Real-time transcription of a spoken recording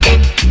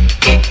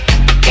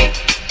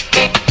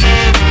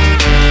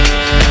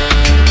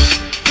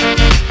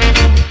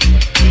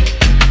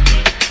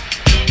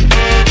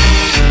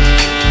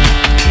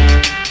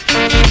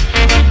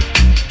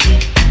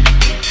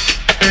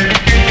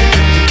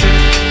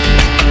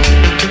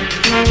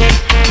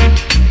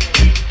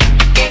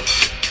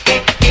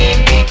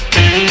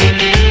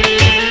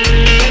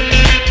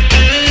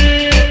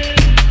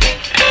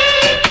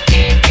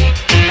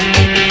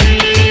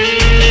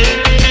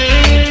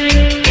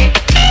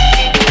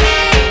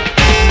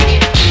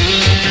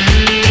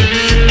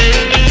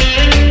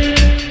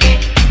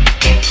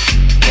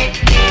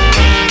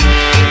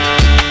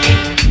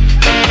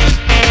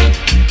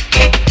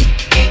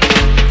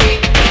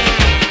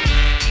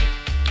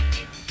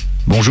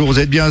vous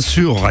êtes bien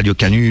sûr Radio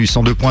Canu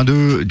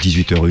 102.2,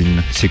 18h01.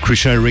 C'est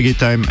Crucial Reggae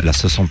Time, la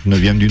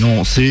 69e du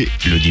nom. C'est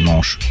le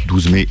dimanche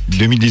 12 mai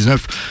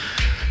 2019.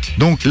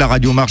 Donc la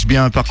radio marche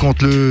bien, par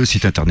contre le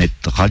site internet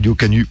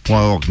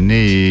radiocanu.org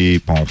n'est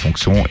pas en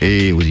fonction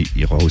et il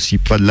n'y aura aussi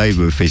pas de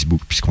live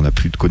Facebook puisqu'on n'a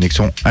plus de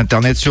connexion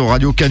internet sur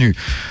Radio Canu.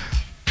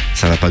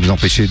 Ça va pas nous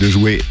empêcher de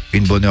jouer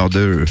une bonne heure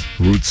de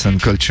Roots and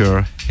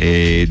Culture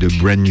et de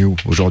Brand New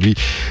aujourd'hui.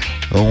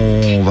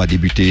 On va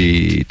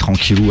débuter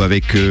tranquillou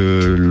avec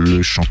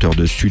le chanteur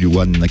de Studio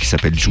One qui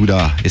s'appelle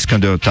Judah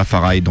Iskander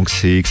Tafari. Donc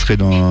c'est extrait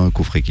d'un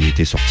coffret qui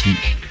était sorti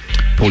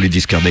pour les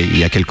Discard Day il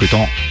y a quelques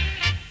temps.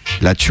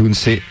 La tune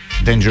c'est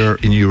Danger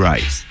in Your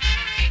Eyes.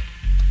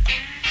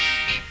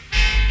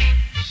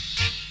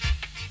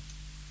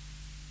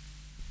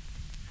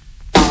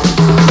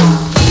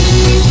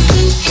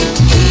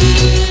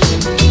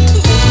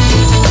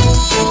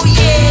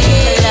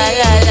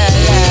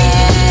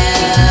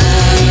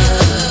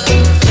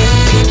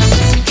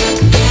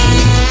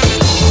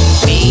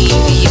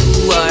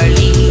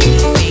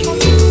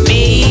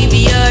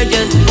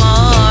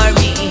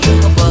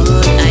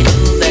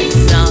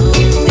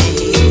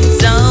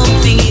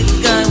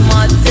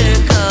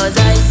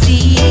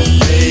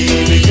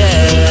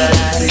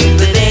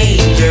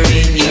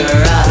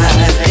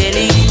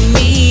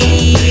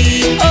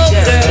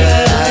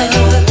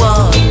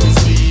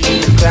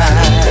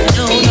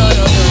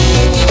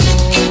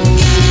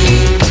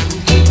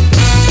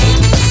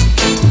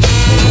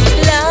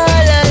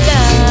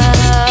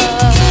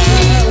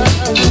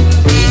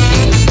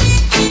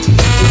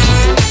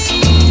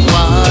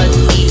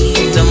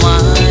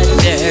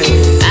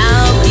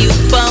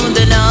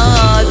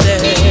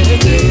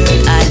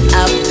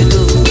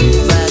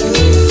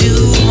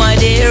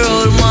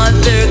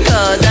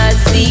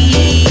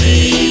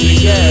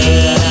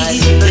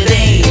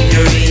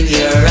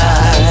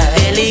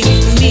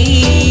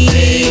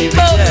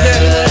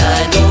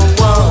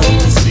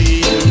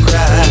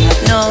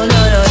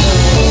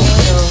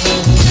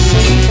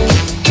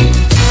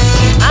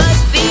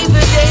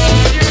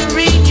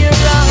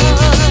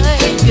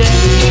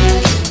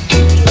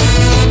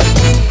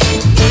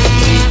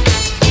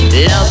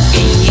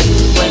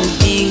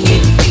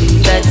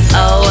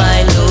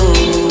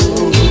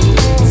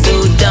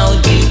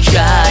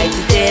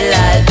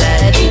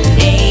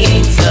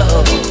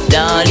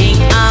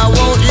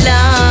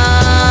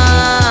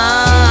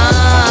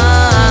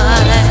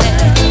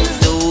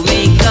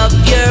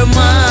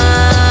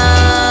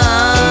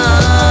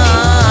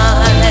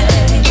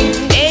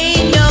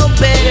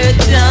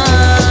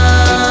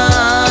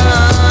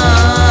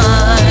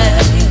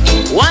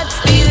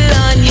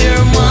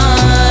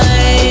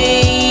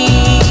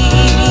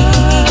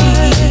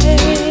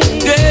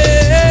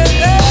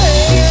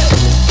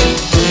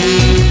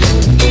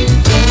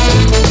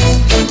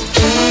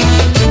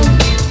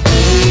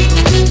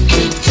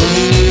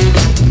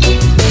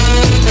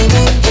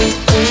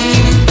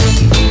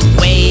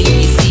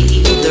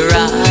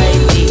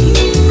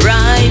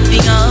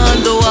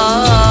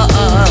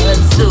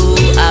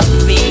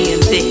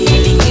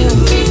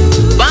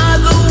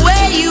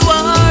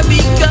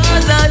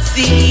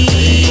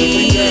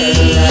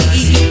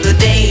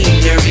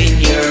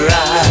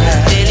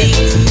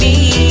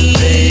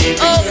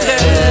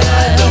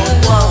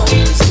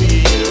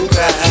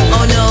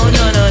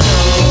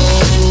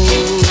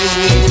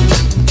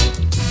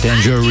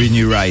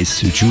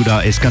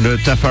 Judah Iskander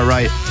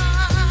Tafari.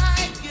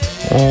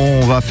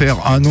 On va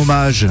faire un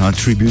hommage, un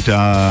tribute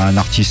à un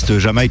artiste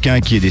jamaïcain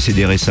qui est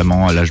décédé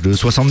récemment à l'âge de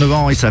 69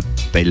 ans. Il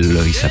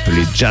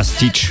s'appelait Jazz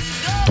Teach,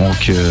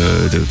 donc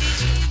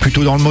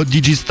plutôt dans le mode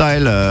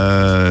digi-style.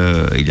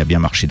 Il a bien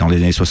marché dans les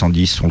années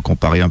 70. On le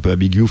comparait un peu à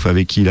Big Youth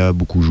avec qui il a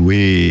beaucoup joué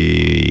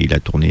et il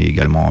a tourné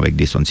également avec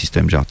des sound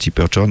systems genre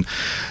Tipper John.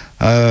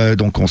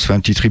 Donc on se fait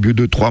un petit tribut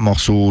de 3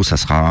 morceaux. Ça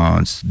sera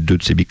deux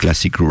de ses big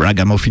classiques,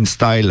 Ragamuffin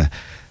Style,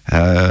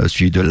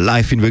 suivi de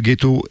Life in the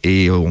Ghetto,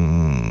 et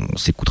on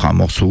s'écoutera un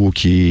morceau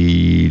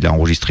qu'il a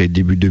enregistré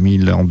début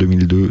 2000, en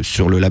 2002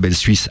 sur le label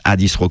suisse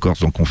Addis Records.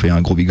 Donc on fait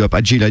un gros big up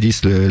à Jill Addis.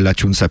 La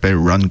tune s'appelle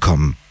Run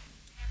Come.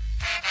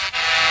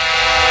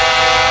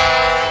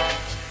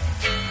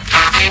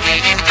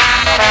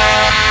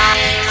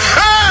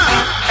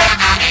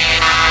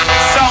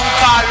 Song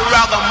called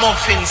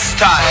Ragamuffin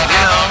Style,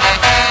 you know.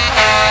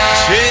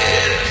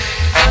 Chill.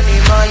 Money,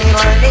 money,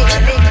 money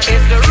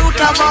is the root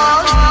of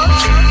all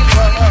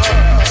evil.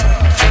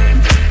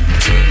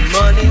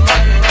 Money,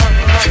 money,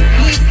 money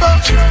is the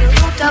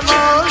root of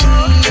all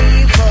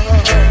evil.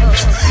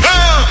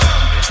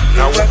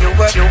 Now what you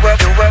work, you work,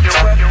 you work, you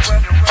work, you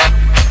work.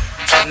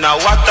 Now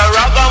what the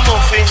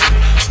ragamuffin?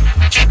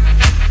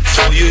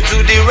 So you do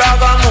the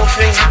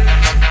ragamuffin.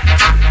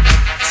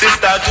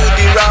 Sister do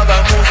the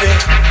ragamuffin.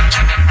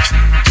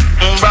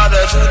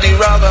 Brother do the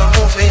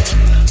ragamuffin.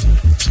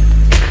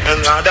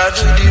 Another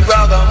do the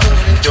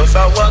ragamuffin. Just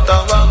a what a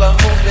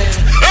ragamuffin.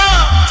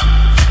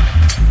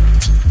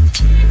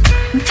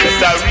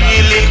 It's a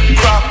really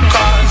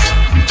crackers.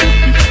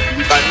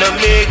 Gonna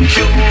make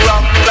you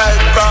rock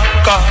like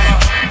cracker.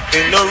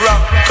 In the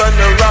rock, on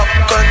the rock,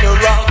 on the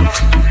rock.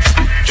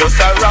 Just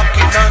a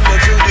rockin' and you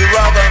do the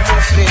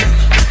ragamuffin.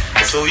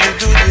 So you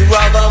do the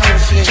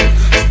ragamuffin.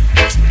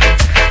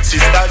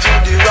 Sister do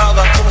the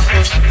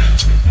ragamuffin.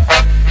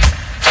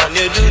 And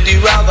you do the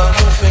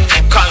ragamuffin.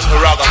 Kind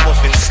of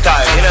ragamuffin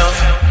style, you know.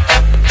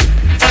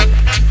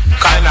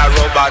 Kind of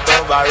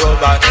rubber-dubber. A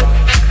rubber-dubber.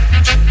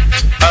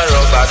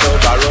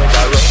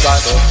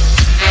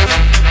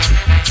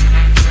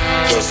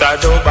 Just a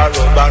rubber.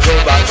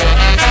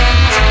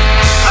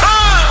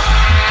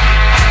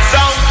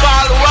 Sound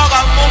called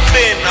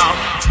ragamuffin.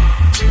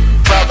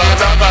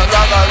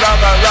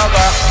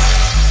 Raga.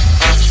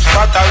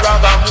 What a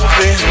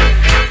ragamuffin.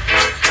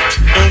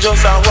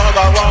 Just a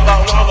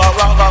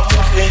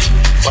ragamuffin.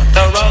 What a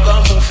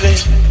ragamuffin.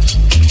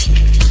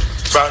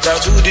 Brother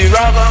do the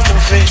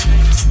ragamuffin.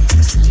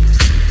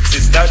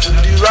 Sister do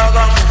the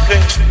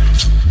ragamuffin.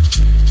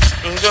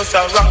 Just a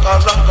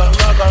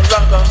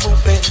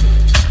ragamuffin.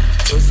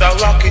 Just a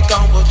rock it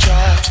down, but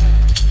try.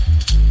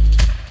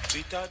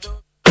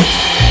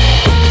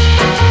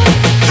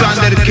 Song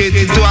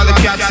dedicated to all the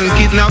cats and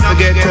kids, not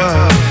forget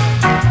her.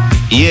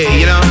 Yeah,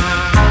 you know.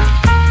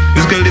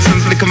 This girl is some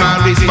slick on my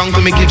wrist, bang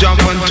to make you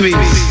jump and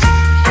twist.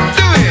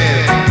 Do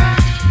it.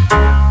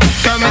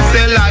 Come and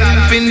say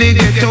life in the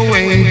ghetto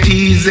ain't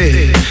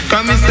easy.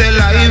 Come and say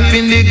life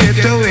in the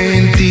ghetto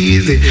ain't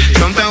easy.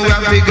 Sometimes we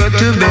have to go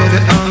to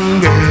bed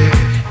hungry.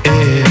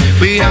 Yeah.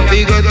 We have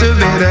to go to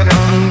bed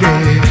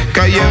hungry.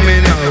 Cause you me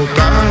know,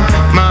 God,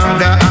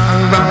 mother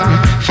and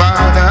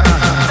father.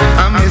 I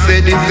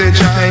say this a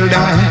child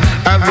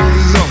of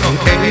his own.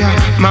 Hey,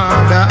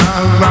 mother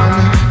and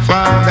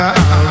father.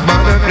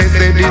 But they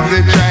say this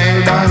a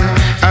child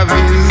of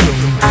his own.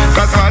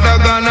 Cause father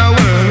gonna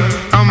work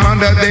and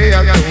mother they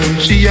at home.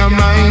 She a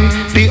mind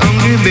the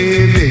hungry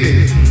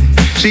baby.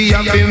 She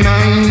a be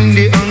mind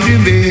the hungry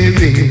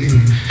baby.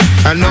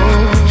 I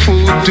know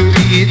food to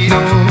eat,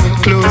 no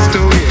clothes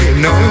to wear.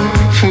 No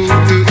food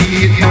to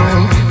eat, no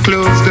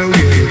clothes to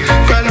wear.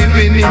 Cause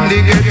living in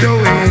the ghetto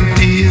ain't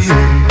easy.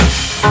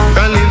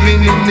 Cause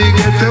living in the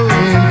ghetto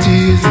ain't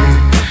easy.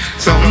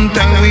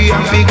 Sometimes we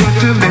have to go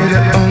to bed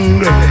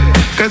hungry.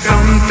 Cause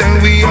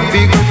sometimes we have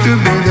to go to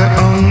bed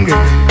hungry.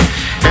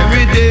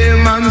 Every day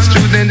man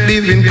student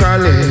live in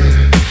college.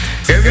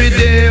 Every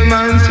day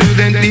man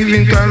student live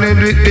in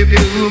college with the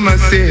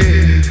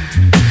diplomacy.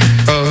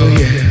 Oh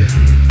yeah.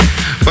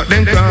 But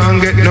them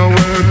can't get no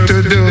work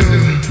to do.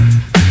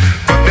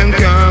 But them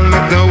can't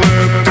get no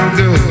work to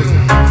do.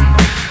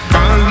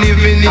 Cause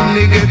living in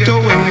the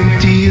ghetto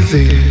ain't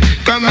easy.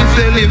 Come and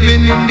say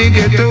living in the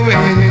ghetto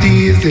ain't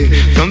easy.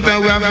 Sometimes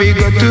we have to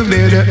go to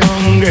bed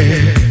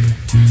hungry.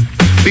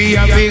 We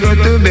have to go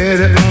to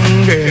bed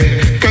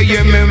hungry. Cause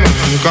you me man,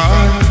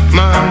 God,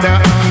 mother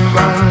and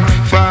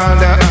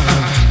father.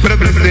 But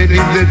blessed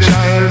is the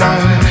child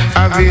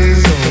of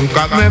his own.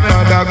 Cause my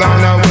father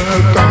gonna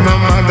work and my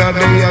mother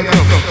they at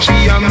home.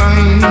 She a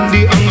mind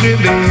the hungry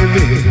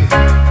baby.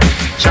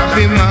 She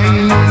be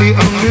mind the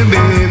hungry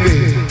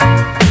baby.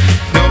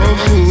 No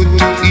food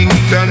to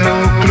eat and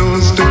no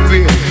clothes to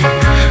wear.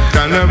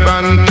 Can a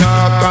band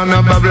talk and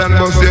a babble and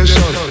bust your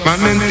shot. Man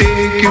then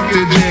take you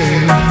to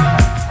jail.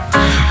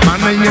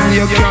 Man and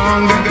you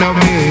can't get no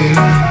bail.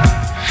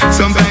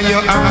 Sometimes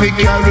you have to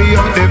carry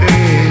out the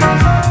pain.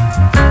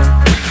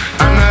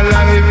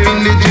 Life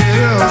in the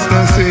jailhouse,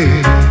 no say.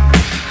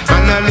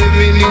 And I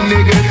living in the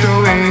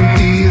ghetto ain't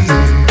easy.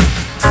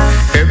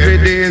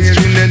 Every day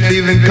student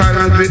living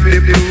college with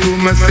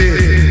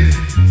diplomacy.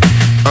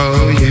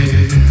 Oh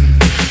yeah.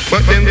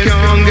 But them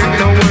can't get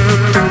no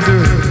work to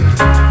do.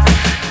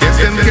 Yes,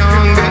 them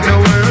can't get no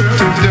work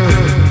to do.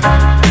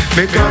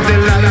 Because the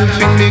life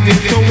in the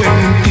ghetto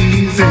ain't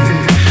easy.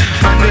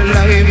 And the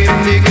life in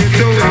the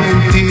ghetto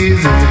ain't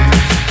easy.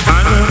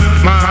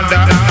 And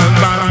mother and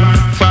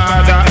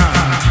father.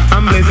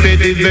 Blessed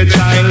is the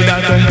child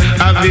that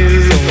have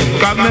his own.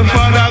 Cause my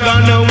father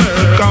gonna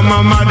work and my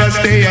mother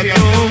stay at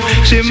home.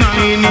 She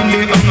mine in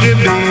the hungry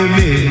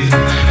babies.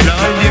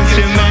 Lord, yes,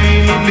 she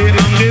mine in the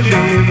hungry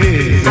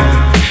babies.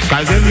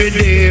 Cause every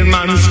day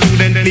man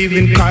student live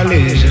in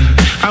college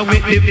and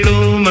with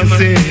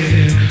diplomacy.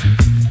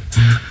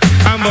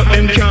 And but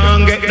them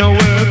can't get no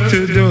work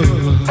to do.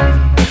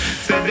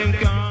 So them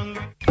can't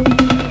get...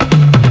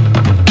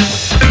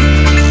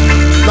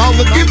 Now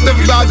the gift of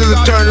God is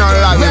eternal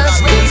life.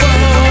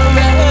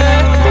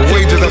 The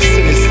wages of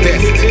sin is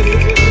death.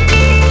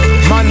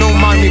 Man, no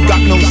man, you got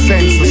no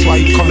sense. That's why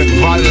you commit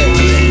violence.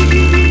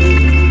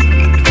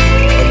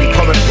 When you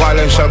commit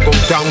violence, shall go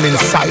down in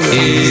silence.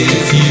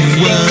 If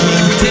you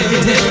want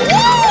it,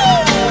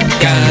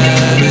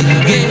 come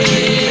and get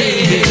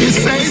it. You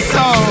say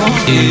so.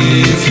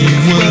 If you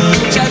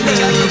want your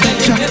love,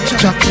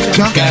 come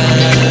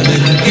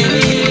and get it.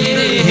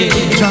 If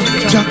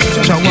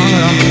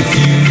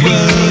you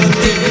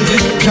want it,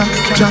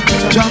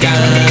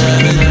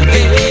 come and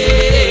get it.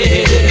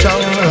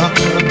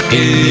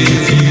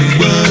 If you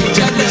want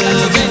your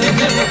love,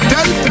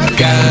 come and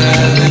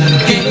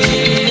get it.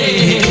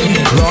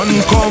 Run,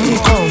 come,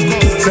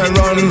 say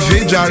run,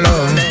 with your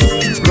love.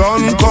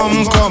 Run,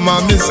 come,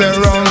 and me say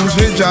run,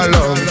 with your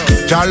love.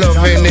 Your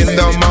loving in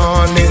the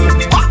morning.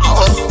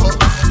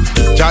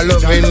 Jah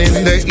loving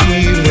in the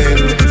evening.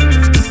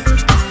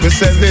 We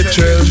said the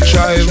 12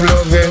 tribe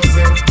love it,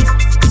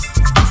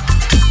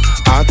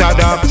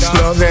 Orthodox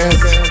love it,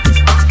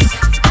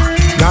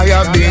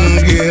 Naya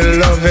Bingi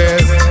love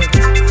it,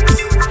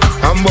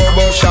 and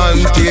Bobo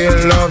Shanti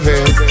love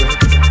it.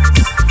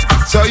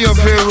 So you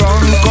feel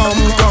run,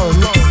 come,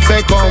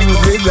 say come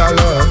with your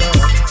love.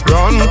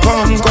 Run,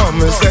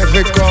 come, say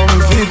fi come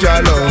with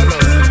your love.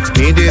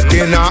 Need it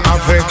in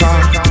Africa,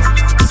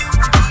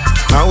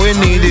 and we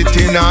need it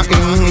in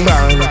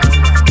England.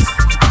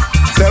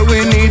 Say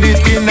we need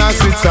it in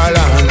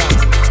Switzerland.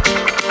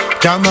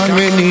 Jaman,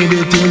 we need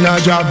it in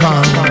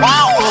Japan.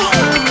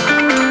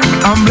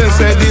 And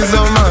blessed is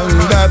a man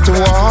that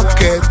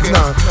walketh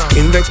not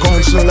in the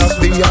counsel of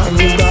the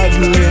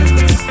ungodly,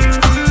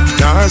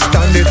 nor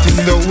standeth in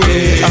the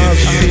way of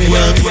sin,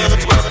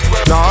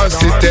 nor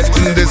sitteth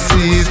in the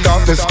seat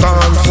of the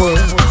scornful.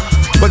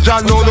 But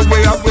I know the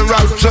way of the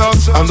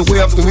righteous, and the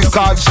way of the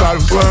wicked shall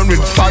burn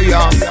with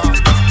fire,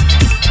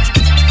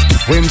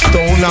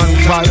 brimstone and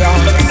fire.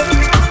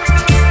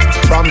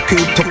 From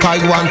Cape to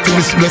Taiwan to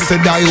this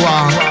blessed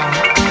Iowa,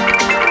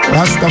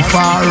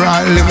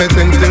 Rastafari liveth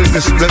until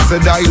this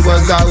blessed Iowa,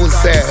 as I would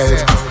say.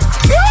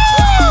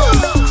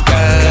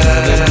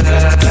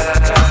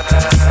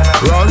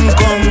 Run,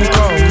 come,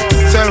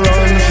 say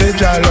run for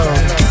Jah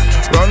love.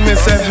 Run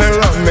myself,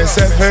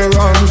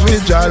 run for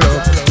Jah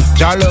love.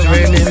 Jah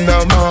loving in the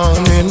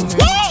morning,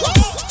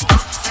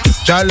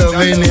 Jah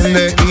loving in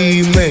the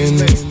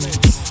evening.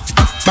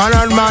 Man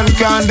and man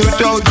can't do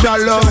without Jah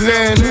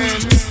loving.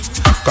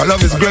 Cause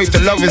love is great,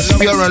 and love is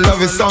pure, and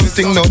love is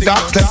something no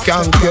doctor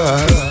can cure.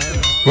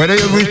 Whether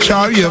you're rich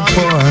or you're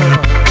poor,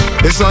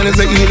 this one is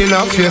the healing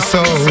of your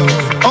soul.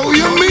 Oh,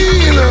 you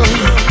mean?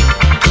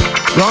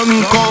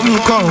 Run, come,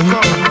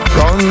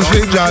 run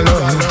for Jah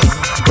love.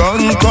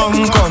 Run,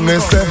 come,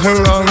 myself,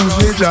 run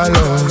for Jah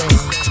love.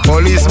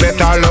 Police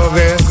better love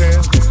it,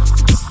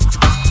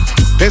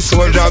 the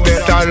soldier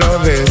better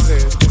love it,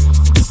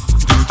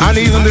 and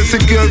even the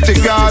security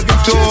guard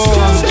too.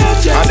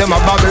 And them a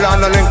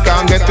Babylon and them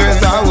can't get to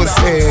it, I would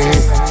say.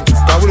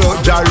 Cause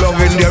without Jah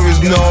loving there is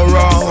no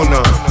round.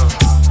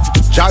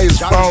 Jah is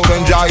proud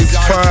and Jah is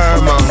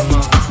firm.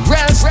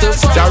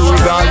 Jah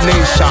rule all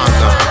nation.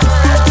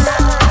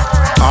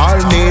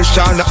 All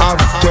nation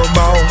have to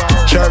bow.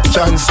 Church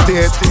and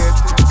state,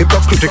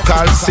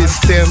 hypocritical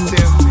system,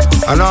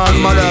 and all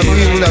manner of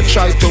people that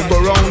try to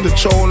go round the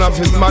throne of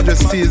His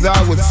Majesties,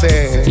 I would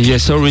say.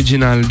 Yes,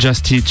 original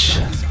Justitch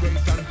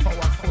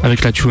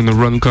avec la tune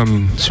Run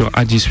Come sur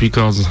Addis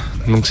Records.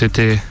 Donc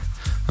c'était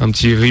un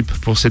petit rip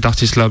pour cet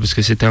artiste-là parce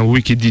que c'était un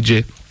wicked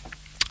DJ,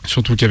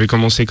 surtout qui avait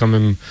commencé quand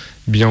même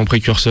bien en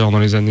précurseur dans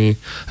les années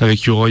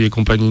avec U-Roy et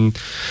compagnie.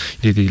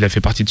 Il a fait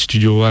partie de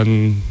Studio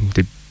One,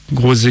 des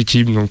grosses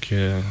équipes, donc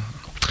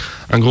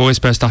un gros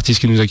respect à cet artiste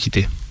qui nous a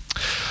quittés.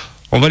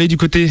 On va aller du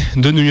côté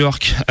de New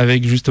York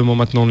avec justement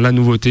maintenant la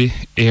nouveauté,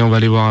 et on va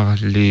aller voir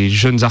les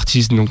jeunes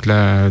artistes, donc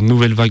la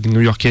nouvelle vague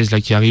new-yorkaise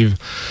là qui arrive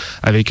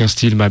avec un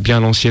style bien à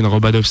l'ancienne,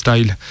 Robadub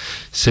style.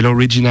 C'est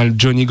l'original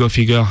Johnny Go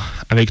Figure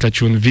avec la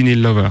tune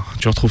Vinyl Lover.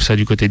 Tu retrouves ça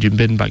du côté du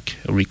Bend Back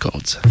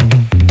Records.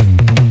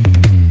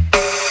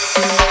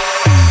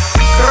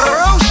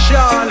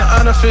 Roshan,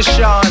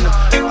 unofficial,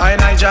 I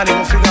Johnny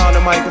Go Figure on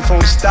the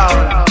microphone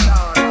style.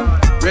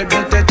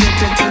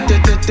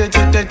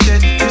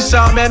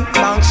 Summon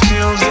Monks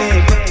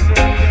Music.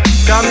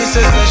 Come me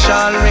say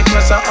special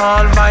request of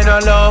all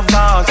vinyl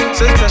lovers.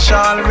 Say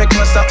special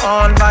request of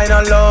all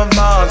vinyl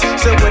lovers.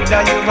 Say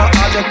whether you a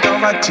addict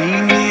or a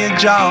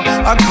teenager,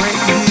 a great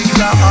big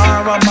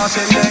or a boss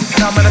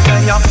selector, I'm gonna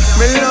tell ya.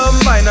 Me love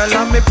vinyl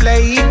and me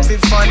play it for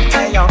fun,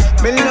 hey ya.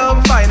 Me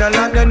love vinyl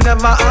and you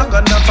never are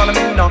gonna follow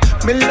me now.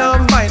 Me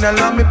love vinyl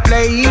and me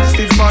play it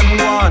for fun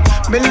one.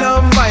 Me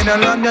love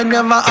vinyl and you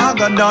never are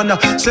gonna.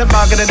 Say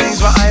back in the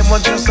days where I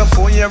was just a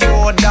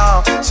 4-year-old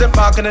down. Say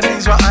back in the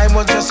days where I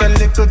was just a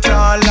little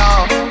taller.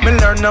 Me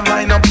learn the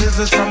vinyl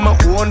business from my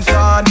own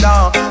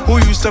father, who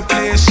used to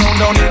play sound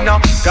down in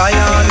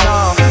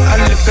Guyana. A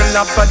little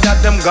after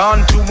that them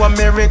gone to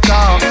America.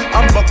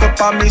 I'm buck up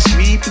on me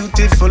sweet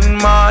beautiful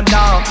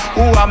mother,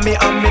 who are me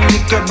and me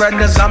little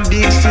brothers and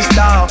big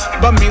sister.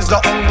 But me's the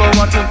hunger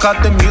one who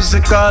cut the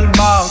musical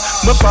bar.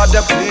 My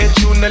father play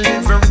tune in the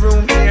living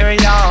room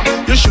area.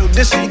 You should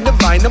see the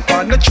vine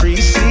upon the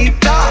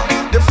 3-seater.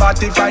 The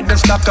 45 them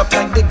stack up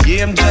like the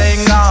game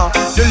Jenga.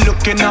 The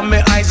looking at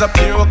my eyes are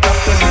pure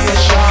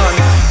calculation.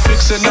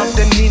 Fixing up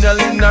the needle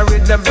in a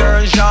rhythm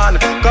version.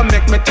 Come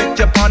make me take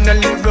you on a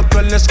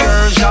lyrical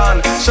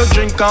excursion. So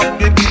drink up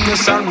the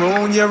Guinness and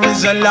roll your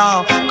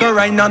Rizla. Cause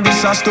right now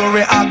this a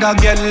story I gotta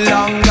get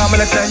long. I'm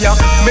gonna tell ya,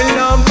 me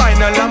love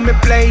vinyl and me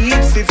play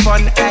it for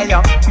fun, hey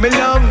ya. Me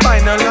love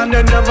vinyl and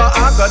you never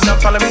are gonna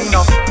follow me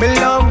now. Me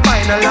love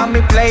vinyl and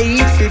me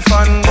play it for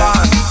fun,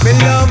 one. Me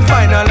love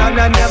vinyl and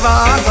you never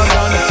are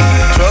gonna.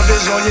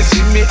 Troubles when you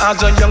see me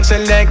as a young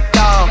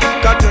selector.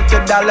 Got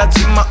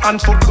 $20 in my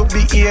hand for good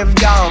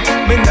behavior.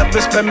 Me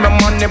never spend my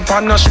money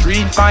on no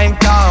street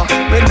fighter.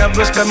 Me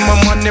never spend my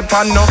money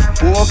on no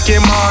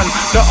Pokemon.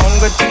 The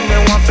only thing me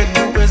want to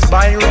do is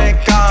buy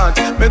record. want.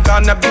 Me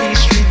gonna be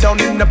street down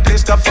in the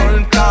place called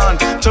Fulton.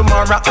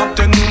 Tomorrow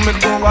afternoon me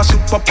go a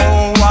super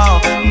power.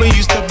 Me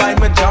used to buy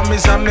me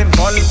jammies and me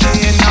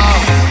Volcano.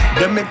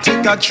 Then me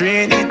take a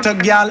train, hit a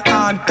gal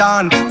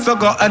Anton.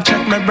 Forgot and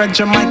check my bread,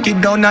 Mikey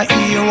down a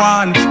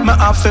E1. Me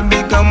have to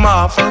big him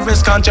up for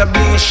his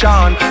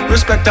contribution.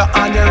 Respect to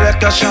all the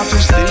record shops who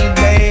still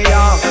there.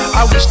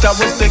 I wish that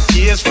was the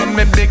case for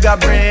me bigger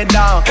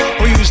brother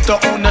who used to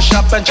own a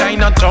shop in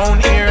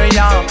Chinatown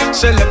area.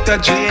 Select a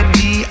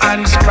JD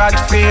and Scratch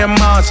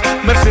famous.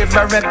 My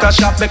favorite record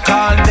shop me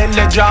call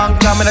Deli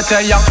Junk. I'm gonna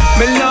tell ya,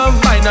 me love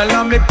vinyl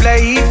and me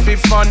play it for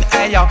fun.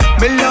 Hey,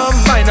 me love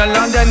vinyl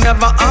and they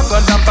never have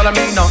got down. Follow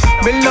me now.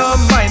 Me love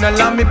vinyl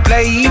and me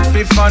play it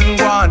for fun.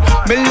 One.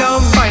 Me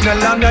love vinyl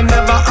and they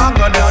never have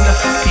got down.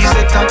 Ease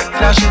it up,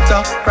 flash it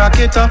up, rock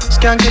it up,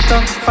 skank it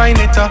up, find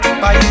it up,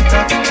 buy it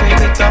up,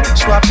 trade it up,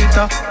 swap it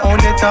up, own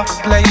it up,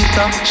 play it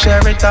up,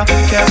 share it up,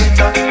 carry it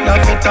up,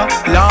 love it up.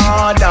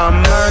 Lord have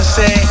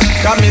mercy.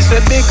 Got me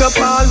say big up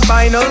all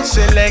vinyl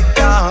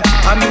selector.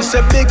 I me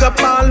say big up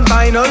all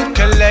vinyl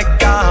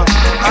collector.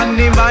 And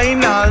the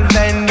vinyl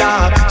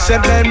vendor. Say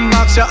Ben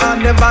Max you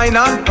on the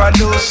vinyl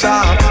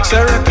producer.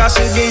 Say Reka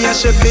City you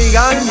should be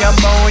on your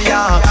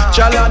boya.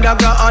 Chalada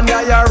go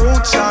under your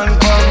roots and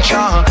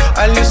culture.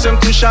 I listen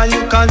to Sean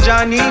you call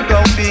Johnny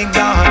go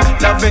figure.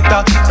 Love it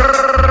up.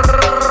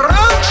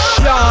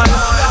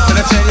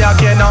 Gonna tell you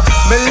again now,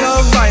 me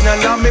love vinyl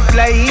and me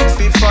play it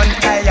for fun.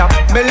 Hey,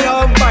 me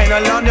love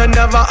vinyl and you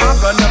never have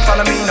gonna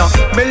follow me now.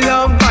 Me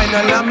love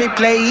vinyl and me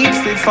play it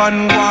for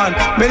fun. One,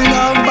 me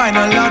love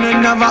vinyl and you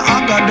never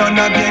have gonna done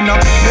again now.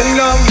 Me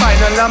love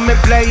vinyl and me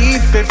play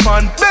it for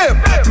fun. Bim,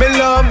 me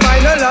love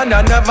vinyl and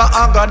you never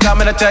have gonna. I'm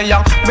gonna tell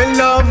you, me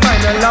love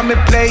vinyl and me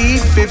play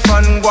it for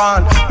fun.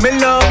 One, me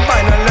love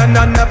vinyl and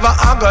you never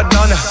have gonna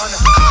done.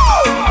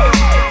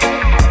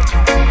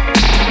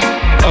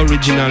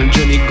 Original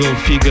Johnny Go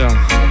Figure,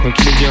 donc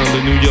il vient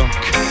de New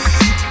York.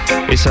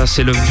 Et ça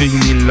c'est le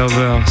Vinyl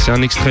Lover, c'est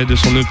un extrait de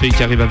son EP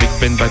qui arrive avec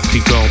Ben Bat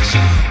Records.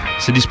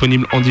 C'est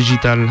disponible en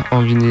digital,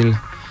 en vinyle,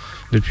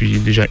 depuis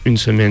déjà une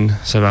semaine.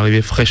 Ça va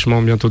arriver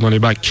fraîchement bientôt dans les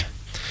bacs.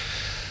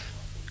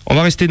 On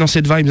va rester dans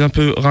cette vibe un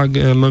peu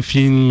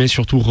ragamuffin, mais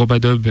surtout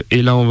robadub.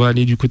 Et là on va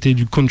aller du côté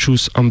du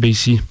Conscious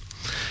Embassy.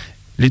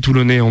 Les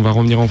Toulonnais, on va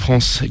revenir en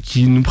France,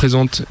 qui nous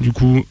présente du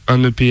coup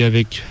un EP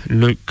avec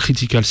le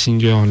Critical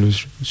Singer, le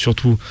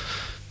surtout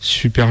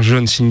super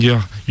jeune singer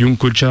Young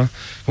Kocha,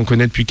 qu'on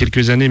connaît depuis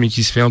quelques années mais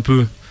qui se fait un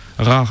peu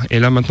rare. Et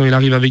là maintenant il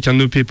arrive avec un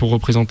EP pour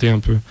représenter un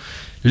peu.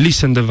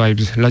 Listen the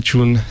vibes, la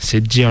tune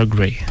c'est Dear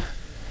Grey.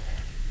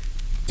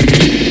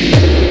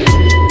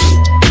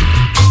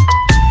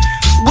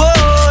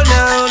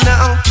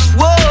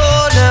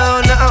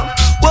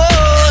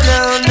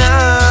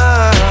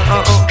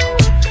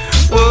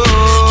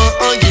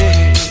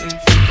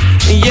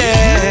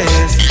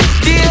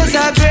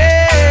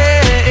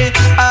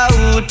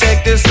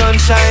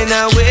 Sunshine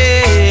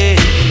away.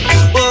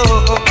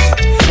 Oh,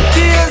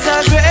 tears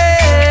are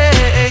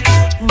grey.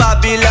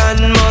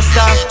 Babylon must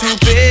have to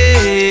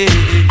pay.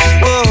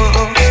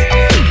 Oh,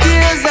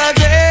 tears are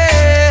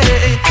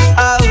grey.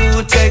 I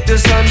will take the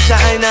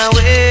sunshine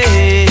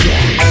away.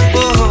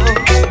 Oh,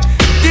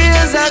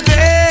 tears are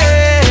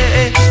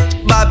grey.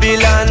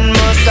 Babylon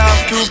must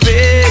have to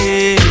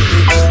pay.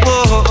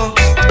 Oh,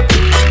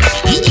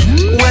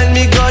 when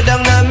me go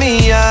down to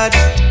me yard,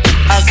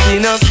 I see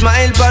no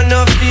smile but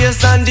no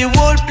face and the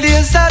whole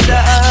place a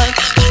dark.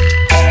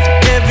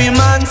 Every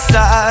man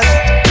sad,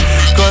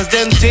 cause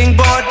them think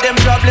about them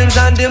problems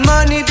and the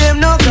money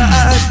them no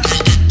got.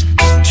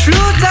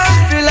 Truth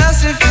and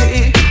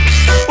philosophy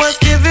was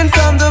given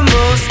from the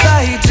Most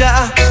High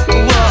Jah.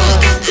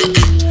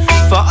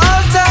 For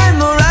all time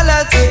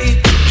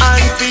morality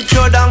and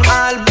feature down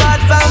all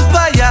bad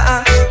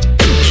vampire.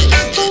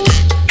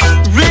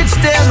 Rich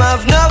them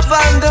have enough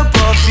and the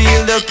poor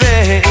feel the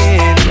pain.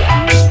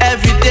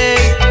 Every day,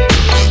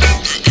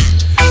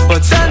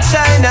 but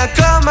sunshine I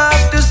come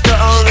up the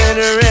storm and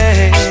the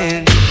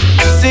rain.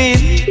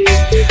 See,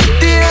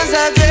 tears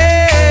are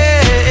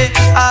grey.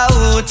 I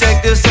will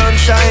take the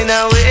sunshine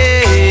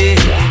away.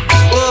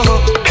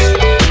 Oh,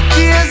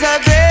 tears are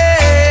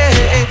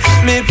grey.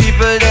 Me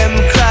people them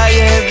cry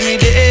every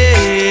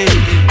day.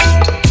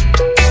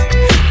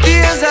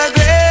 Tears are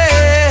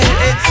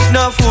grey.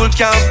 No fool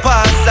can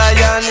pass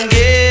Zion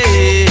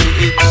Gate.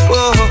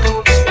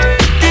 Oh,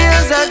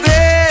 tears are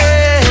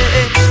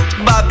grey.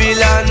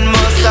 Babylon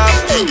must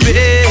have to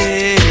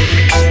pay.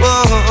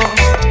 Oh.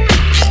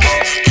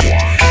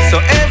 So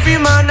every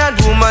man and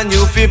woman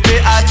you feel pay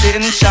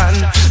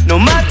attention. No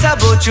matter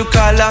about your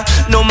color,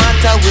 no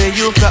matter where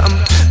you from.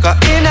 Cause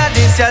in a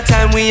this your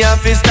time we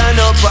have to stand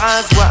up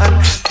as one.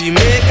 We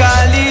make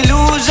all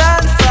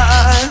illusion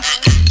fall.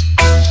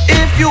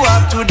 If you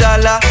have $2,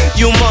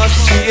 you must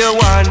share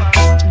one.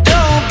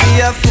 Don't be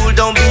a fool,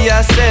 don't be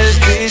a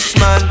selfish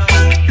man.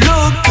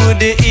 Look to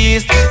the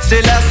east,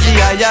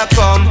 Selassie I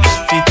come.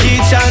 Fi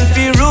teach and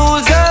fi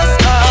rules us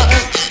all.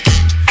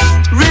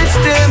 Rich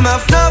them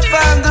have enough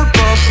and the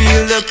poor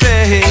feel the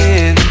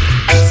pain.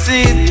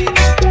 See,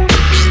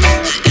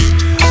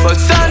 but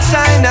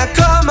sunshine I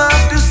come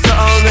up the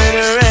storm and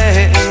the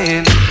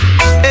rain.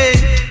 Hey.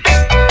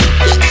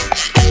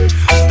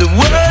 The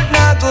world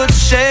not go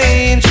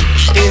change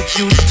if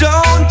you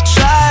don't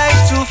try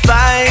to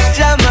fight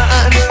your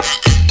man.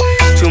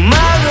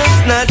 Tomorrow's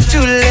not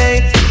too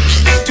late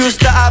to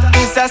stop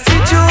this a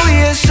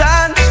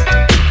situation.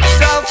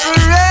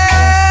 Sufferation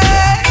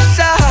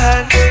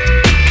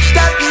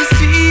that we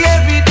see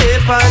every day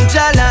on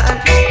Jalan.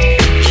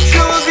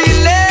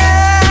 Jubilation,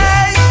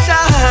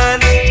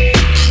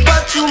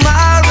 but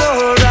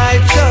tomorrow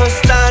righteous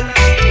stand,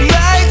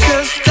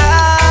 righteous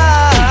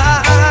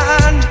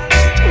stand,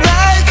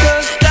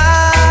 righteous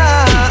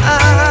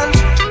stand,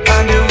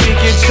 and the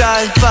wicked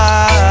shall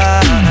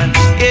fall.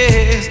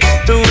 Yes,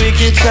 the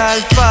wicked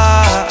shall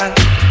fall.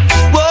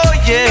 Oh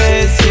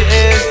yes,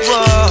 yes,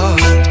 whoa.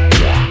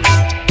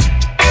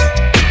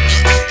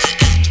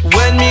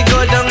 When me go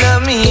down to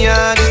me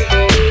yard,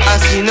 I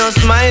see no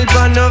smile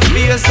on no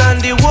face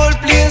and the whole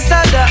place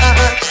a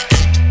dark.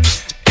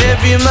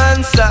 Every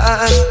man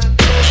sad,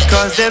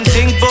 cause them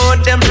think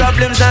about them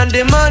problems and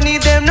the money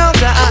them no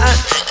got.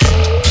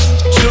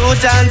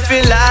 Truth and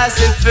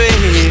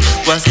philosophy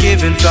was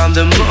given from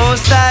the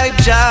Most High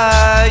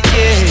Jah,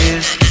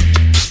 yes.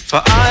 For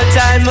all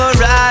time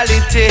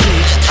morality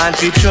and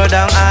we throw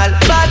down all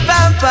bad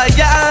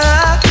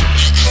vampire.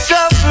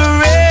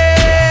 Sufferation,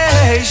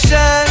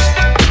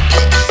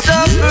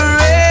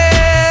 sufferation.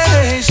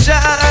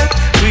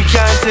 We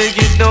can't take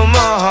it no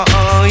more,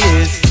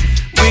 yes.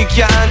 We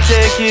can't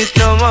take it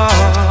no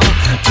more,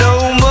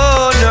 no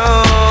more,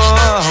 no,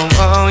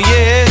 oh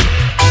yeah,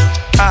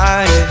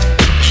 yeah.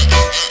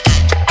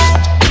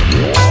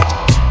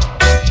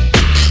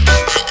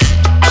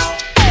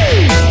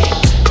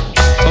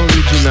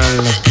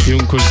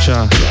 Young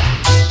Culture.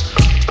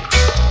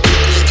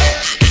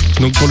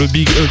 Donc pour le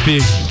Big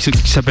EP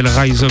qui s'appelle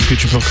Rise Up, que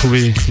tu peux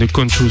retrouver de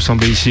Conscious en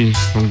ici,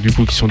 donc du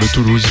coup qui sont de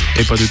Toulouse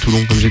et pas de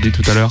Toulon comme j'ai dit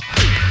tout à l'heure.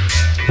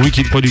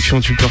 Wicked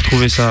Production, tu peux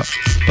retrouver ça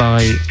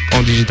pareil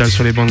en digital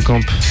sur les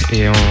Bandcamp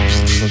et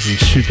dans une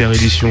super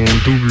édition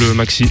double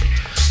maxi.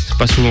 C'est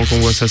pas souvent qu'on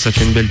voit ça, ça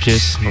fait une belle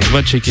pièce. Donc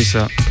va checker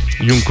ça,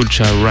 Young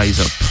Culture Rise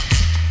Up.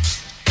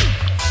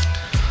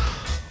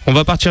 On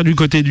va partir du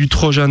côté du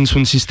Trojan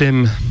Sound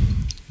System.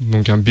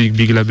 Donc un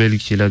big label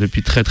qui est là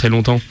depuis très très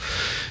longtemps.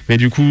 Mais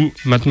du coup,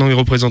 maintenant il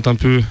représente un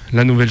peu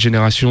la nouvelle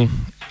génération.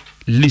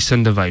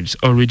 Listen the Vibes,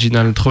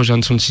 Original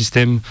Trojan Sound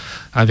System,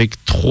 avec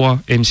 3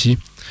 MC.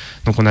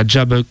 Donc on a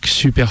Jabuk,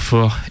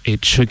 Superfort et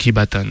Chucky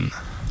Baton.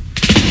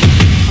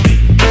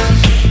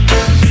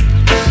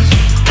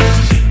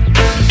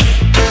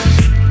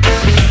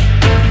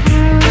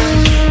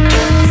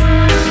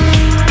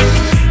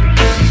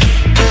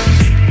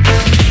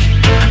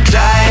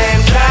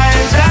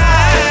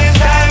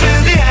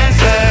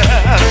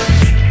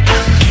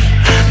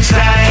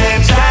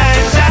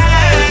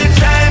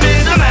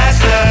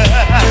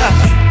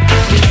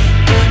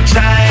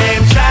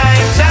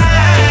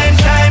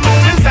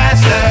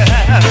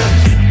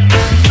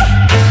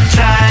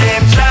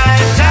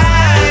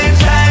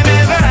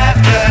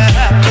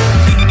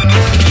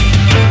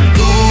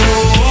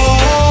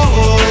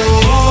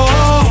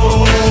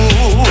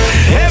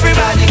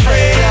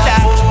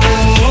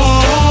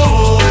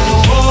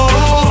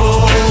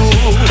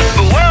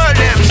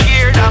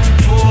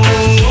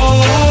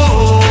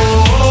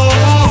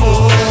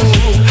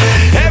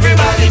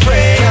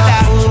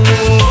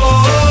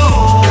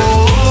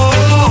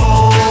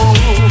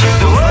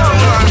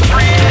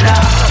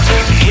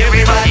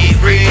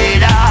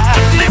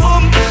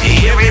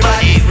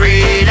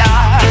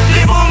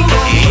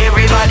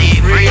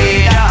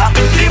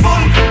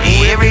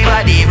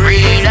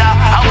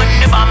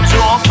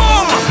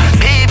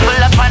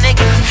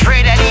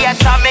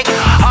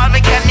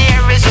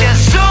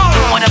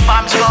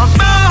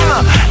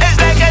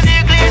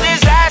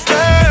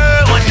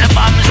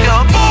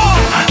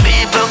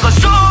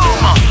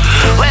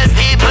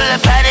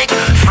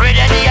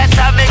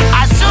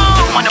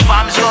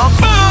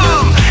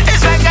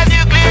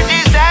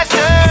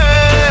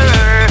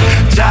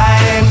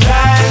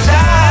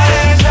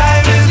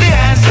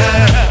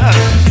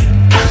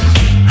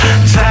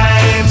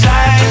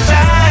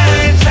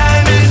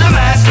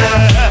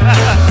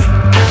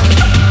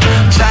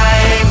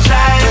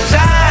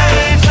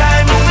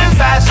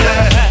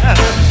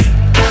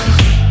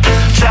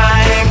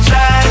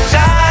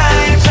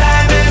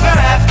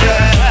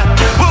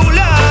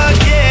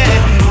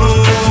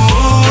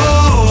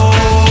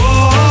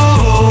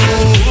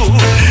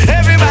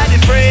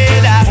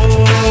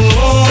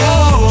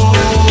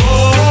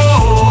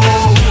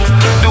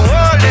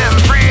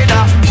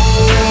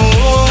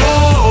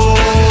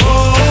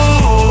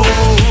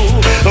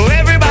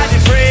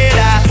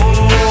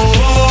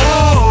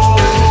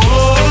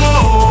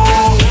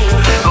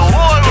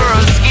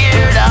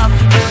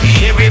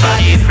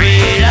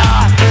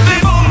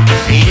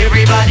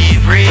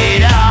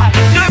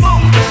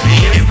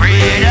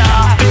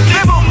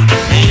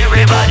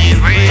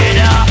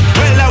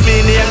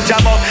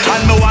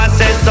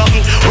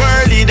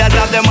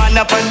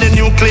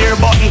 clear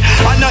button.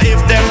 I know if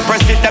them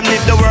press it, them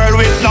leave the world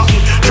with nothing.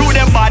 Through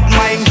them bad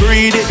mind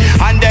greedy,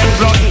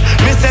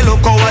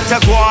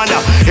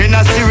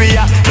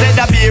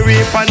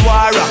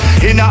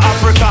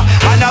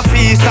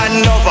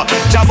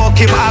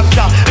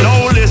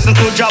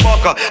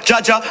 worker,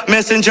 Jaja,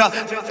 messenger.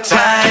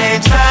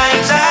 Time,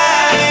 time,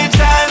 time,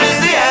 time is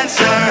the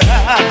answer.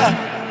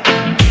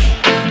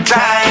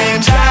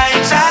 Time,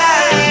 time,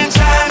 time,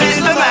 time is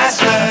the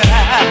master.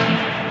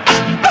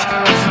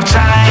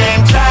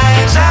 Time,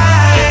 time,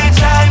 time,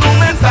 time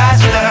moving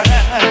faster.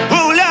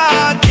 Oh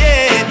Lord,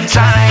 yeah.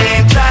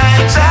 Time,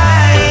 time,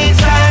 time,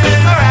 time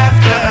in the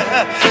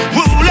rafter.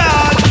 Oh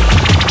Lord.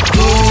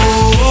 Oh,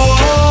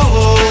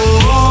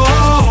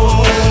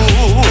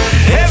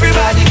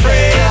 everybody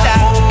pray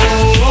that.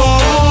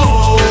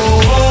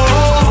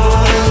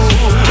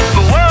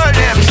 The world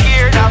them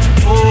scared of.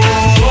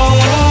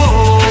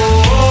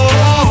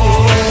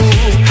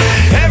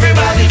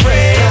 Everybody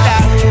pray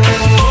that.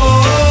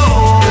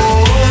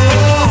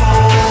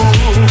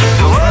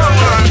 The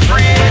world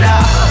afraid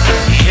of.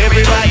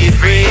 Everybody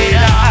afraid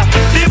of.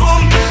 The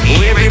boom.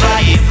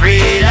 Everybody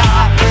afraid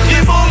of. The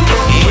boom.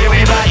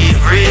 Everybody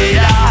afraid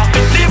of.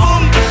 The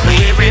boom.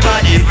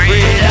 Everybody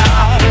afraid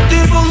of. The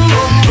boom.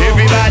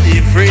 Everybody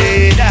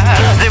afraid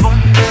of. The boom.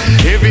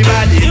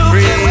 Everybody afraid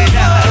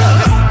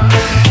of.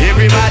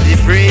 Everybody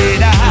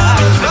afraid of.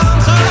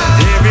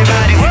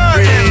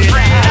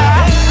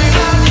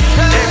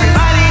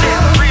 Everybody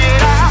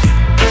afraid of.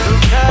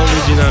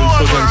 Original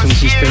Proton Sound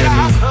System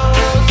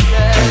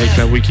avec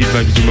la wicked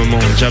vibe du moment,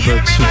 Jabot,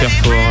 Super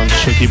Fort,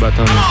 Chucky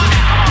Button.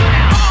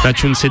 La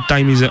tune c'est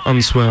Time is the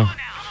Answer.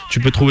 Tu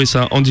peux trouver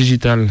ça en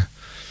digital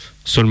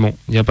seulement,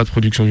 il n'y a pas de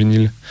production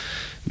vinyle,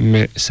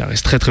 mais ça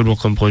reste très très lourd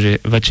comme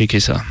projet, va checker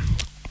ça.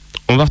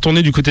 On va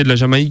retourner du côté de la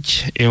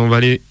Jamaïque et on va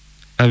aller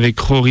avec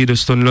Rory de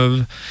Stone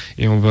Love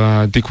et on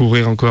va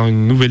découvrir encore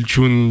une nouvelle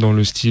tune dans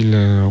le style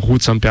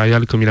Roots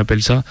Imperial comme il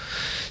appelle ça.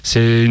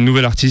 C'est une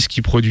nouvelle artiste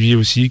qui produit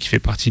aussi, qui fait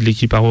partie de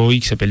l'équipe à Rory,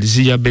 qui s'appelle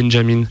Zia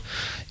Benjamin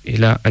et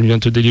là elle vient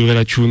te délivrer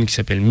la tune qui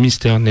s'appelle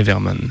Mr.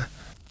 Neverman.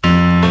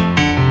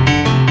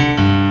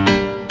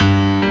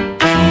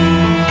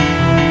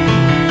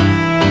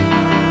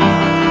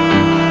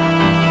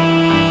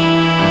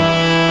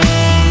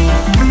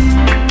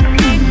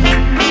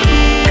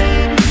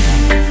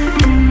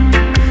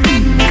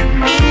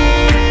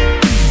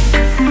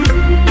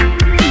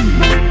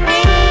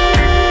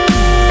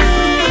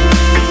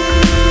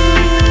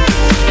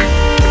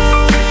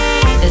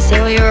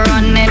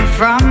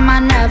 From I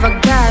never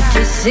got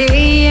to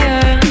see you.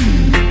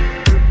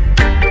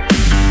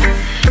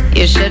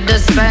 You should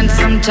have spent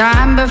some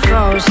time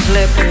before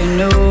slipping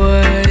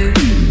away.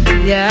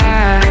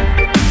 Yeah,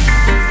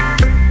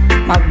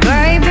 my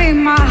baby,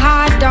 my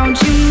heart,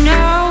 don't you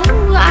know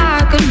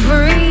I could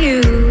free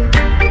you?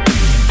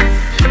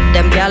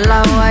 Them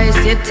yellow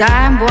waste your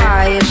time,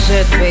 boy, you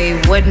should be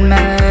with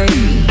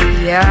me.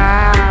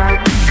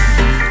 Yeah,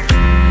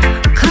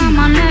 come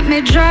on, let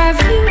me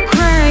drive you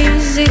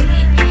crazy.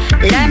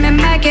 Let me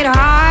make it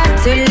hard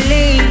to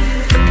leave.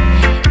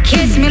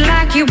 Kiss me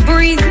like you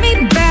breathe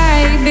me,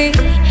 baby.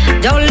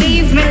 Don't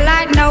leave me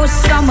like no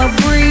summer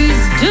breeze.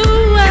 Do it,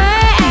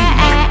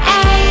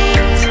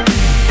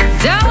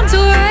 don't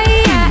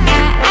wait.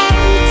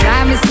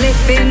 Time is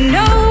slipping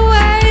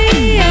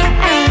away.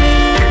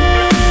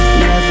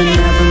 Never,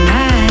 never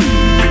mind.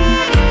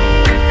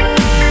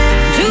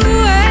 Do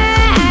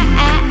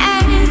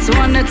it,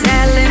 wanna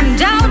tell him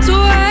don't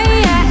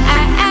wait.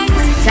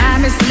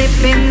 Time is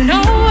slipping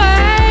away.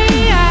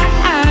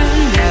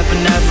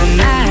 Never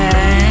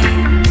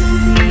mind.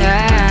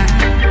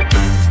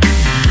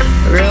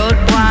 Road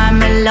boy,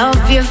 me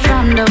love you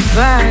from the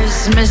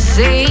first me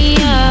see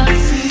ya.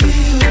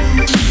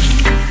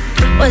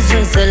 Was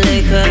just a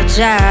little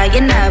child,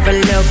 you never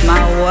looked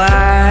my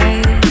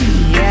way.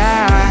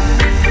 Yeah,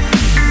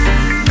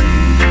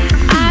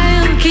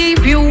 I'll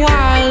keep you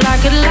wild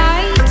like a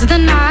light the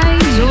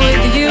night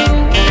with you.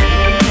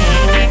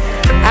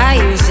 Are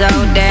you so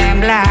damn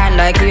blind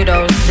like you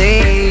don't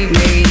see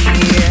me?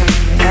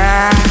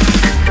 Yeah.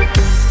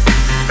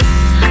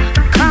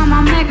 Come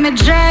on, make me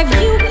drive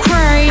you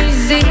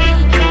crazy.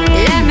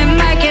 Let me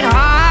make it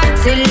hard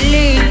to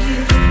leave.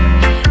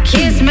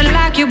 Kiss me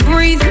like you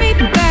breathe me,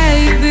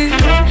 baby.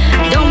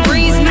 Don't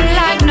breeze me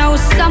like no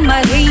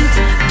summer heat.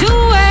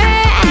 Do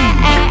it,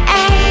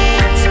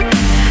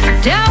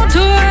 don't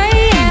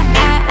wait.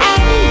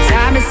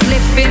 Time is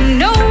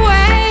slipping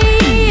away.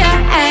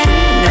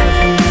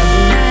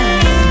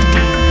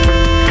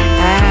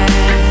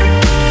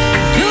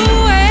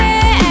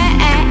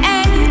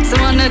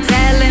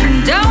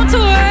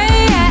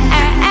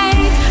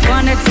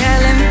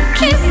 Tell him,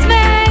 kiss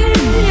me,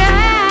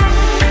 yeah.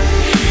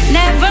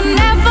 Never,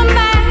 never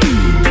mind.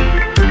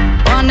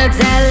 Wanna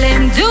tell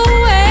him, do it.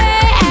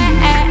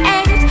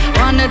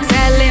 Wanna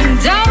tell him,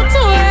 don't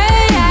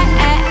wait.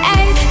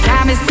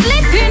 Time is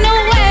slipping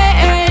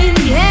away,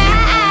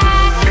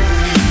 yeah.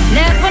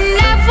 Never,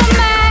 never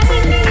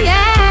mind,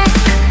 yeah.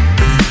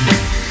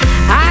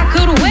 I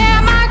could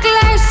wear my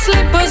glass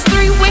slippers,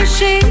 3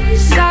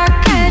 wishes I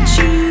catch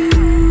you.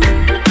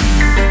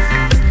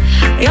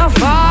 You're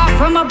far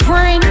from a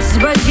prince,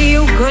 but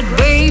you could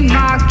be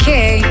my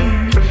king.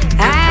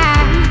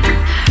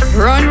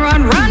 Run,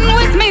 run, run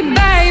with me,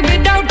 baby.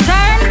 Don't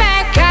turn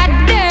back, I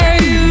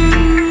dare you.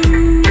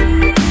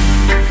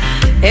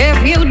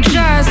 If you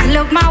just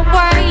look my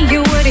way,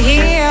 you would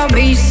hear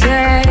me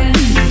say,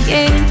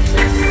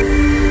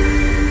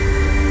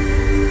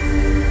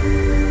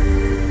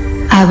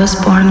 I was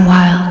born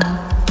wild.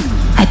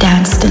 I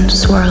danced in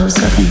swirls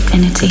of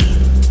infinity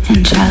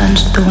and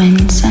challenged the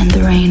winds and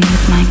the rain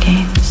with my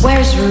games.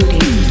 Where's Rudy?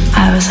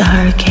 I was a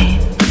hurricane.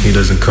 He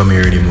doesn't come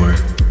here anymore.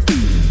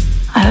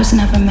 I was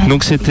never meant.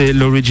 Donc c'était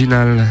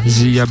l'original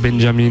Zia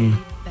Benjamin,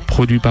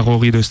 produit par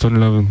Rory de Stone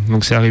Love.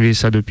 Donc c'est arrivé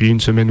ça depuis une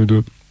semaine ou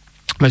deux.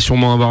 On va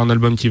sûrement avoir un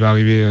album qui va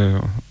arriver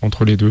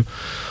entre les deux.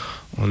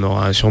 On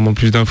aura sûrement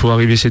plus d'infos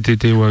arriver cet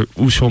été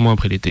ou sûrement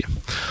après l'été.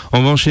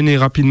 On va enchaîner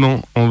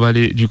rapidement. On va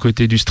aller du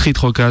côté du Street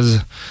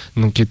Rockaz,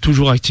 donc qui est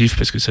toujours actif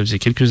parce que ça faisait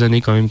quelques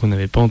années quand même qu'on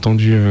n'avait pas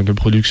entendu de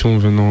production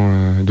venant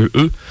de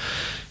eux.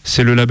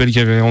 C'est le label qui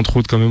avait entre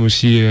autres quand même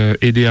aussi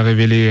aidé à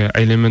révéler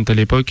Element à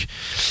l'époque.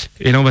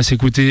 Et là on va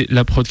s'écouter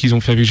la prod qu'ils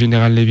ont fait avec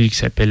General Levy qui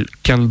s'appelle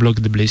Can't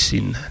Block the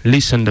Blessing.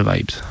 Listen the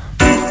vibes.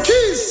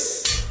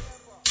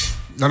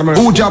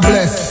 Who Jah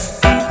bless?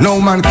 No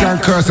man can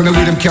curse and the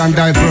rhythm can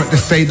divert to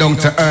stay down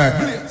to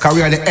earth. Cause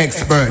we are the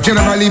expert.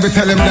 General Levy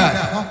tell him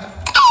that.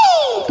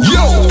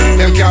 Yo!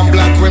 Them can't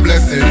block we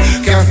blessing.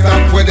 Can't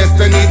stop with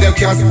destiny. Them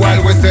can't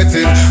spoil we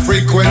setting.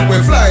 Frequent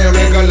we fly,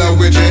 regular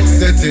we jet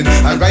setting.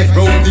 And right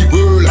round the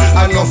world,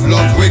 enough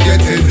love we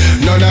getting.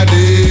 None of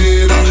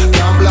them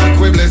can't block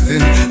we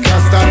blessing.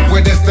 Can't stop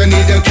with destiny.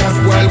 Them can't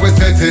spoil we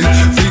setting.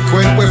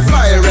 Frequent we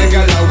fly,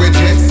 regular we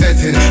jet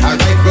setting. And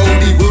right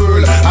round the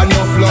world,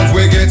 enough love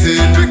we getting.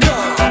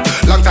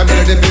 Long time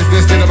in the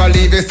business, General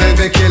Levy said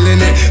they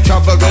killing it.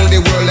 Travel around the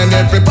world and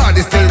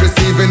everybody still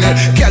receiving it.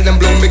 Girl them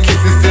blow me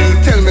kisses still,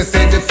 tell me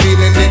say they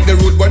feeling it. The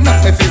rude but not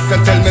my fist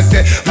and tell me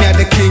say me are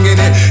the king in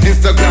it.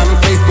 Instagram,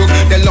 Facebook,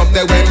 they love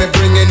the way me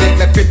bringing it.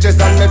 My pictures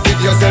and my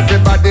videos,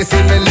 everybody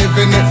see me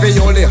living it. The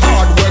only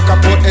hard work I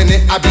put in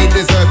it, I be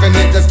deserving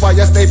it. That's why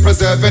I stay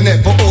preserving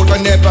it, but old I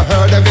never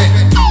heard of it.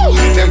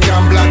 Them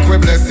can't block we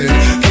blessing,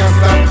 can't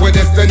stop with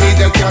destiny.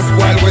 Them can't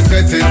spoil we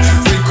setting.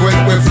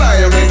 Frequent we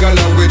fly,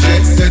 regular we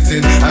jet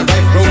setting. And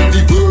right round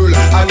the world,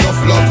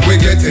 enough love we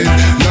getting.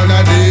 None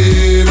of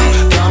them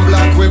can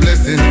block we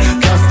blessing.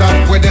 Can't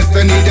stop with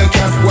destiny, them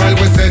can't spoil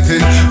we setting.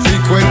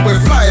 Frequent we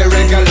fly,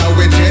 regular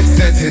we jet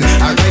setting.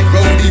 And right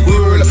round the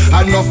world,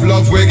 enough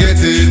love we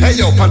getting. Hey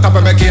yo, on top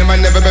of my game I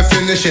never be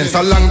finishing. So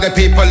long the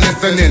people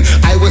listening,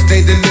 I will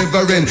stay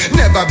delivering,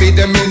 never be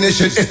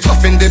diminishing. It's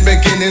tough in the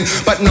beginning,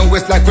 but now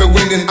it's like we're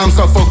winning. I'm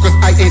so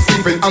focused, I ain't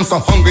sleeping. I'm so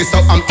hungry,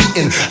 so I'm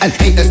eating. And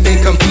haters stay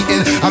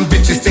competing, and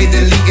bitches stay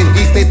deleting.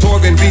 We stay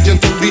touring region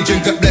to region,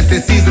 God bless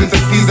it, season to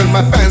season.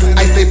 My fans,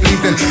 I stay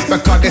pleasing,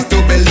 because they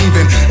still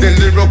believing. The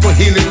lyrical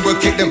healing will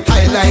kick them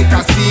high like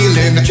a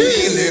ceiling.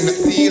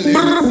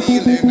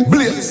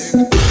 Blitz.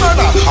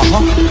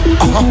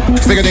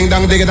 Stick a ding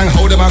dong, dig a dong,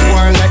 hold them a go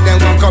and like them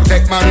one come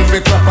take man free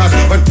clappers.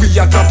 When we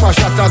are topper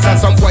shatters and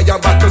some boy are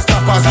back to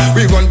stop us.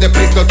 We run the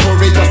place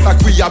notorious like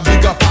we are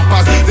bigger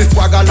papas. This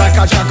swagger like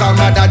a jagger,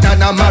 madder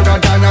than a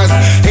Maradonas.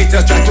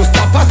 Haters try to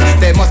stop us,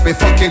 they must be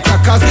fucking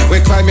crackers.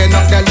 We're climbing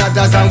up the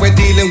ladders and we're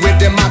dealing with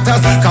the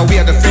matters. Cause we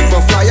are the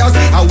frequent flyers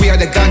and we are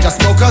the ganja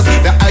smokers.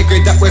 The high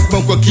grade that we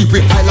smoke will keep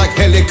it high like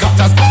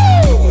helicopters.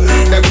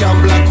 Them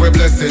can't block we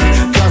blessing,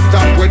 can't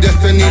stop with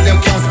destiny. Them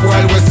can't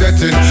spoil we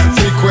setting.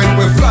 Frequent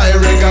we fly,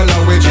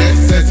 regular we jet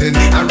setting.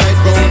 And right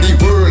round the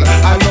world,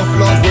 enough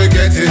love we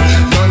getting.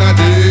 None of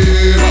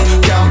them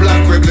can't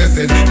block we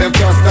blessing. Them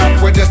can't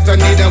stop with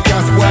destiny. Them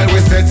can't spoil we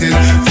setting.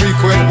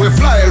 Frequent we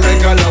fly,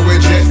 regular we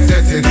jet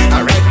setting.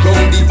 And right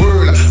round the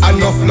world,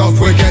 enough love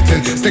we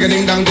getting. Stick a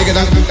ding dong, dig a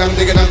dong,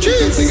 dig a dong,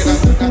 cheese.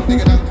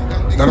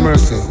 Not a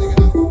mercy.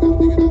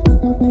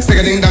 Stick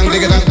a ding dong,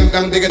 dig a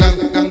dong, dig a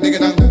dong, dig a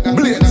dong,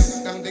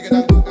 blitz.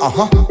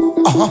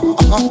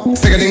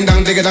 Stick a ding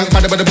dong, dig a dong,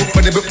 bada bada boop,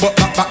 bada boop,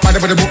 bada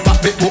bada boop,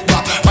 bada boop,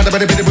 bada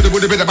bada bada bada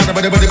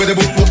bada bada bada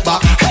boop, boop,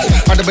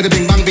 bada bada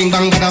bing bang, bing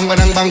bang, badang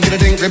badang bang, get a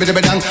ding, bada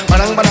bada bang,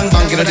 badang badang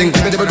bang, get a ding,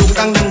 bada bada boop,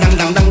 dang dang dang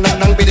dang dang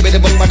dang, bada bada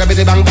boop, bada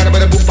bada bang, bada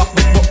bada boop, boop,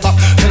 boop, boop.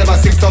 Tell them a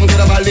 6 tongue, tell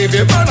them a leave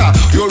it, brother.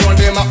 You run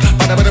them up,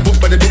 bada bada boop,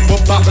 bada boop,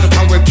 boop, boop,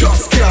 and we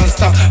just can't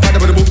stop, bada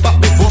bada boop, boop,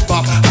 boop,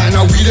 boop, and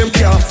now we them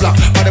can't flop,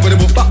 bada bada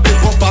boop, boop,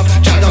 boop, boop,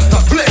 can't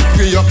stop, bless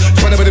me up,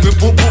 bada bada boop,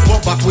 boop,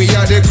 boop, boop, we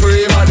are the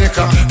cream of the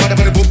crop, bada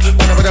bada boop,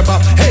 bada bada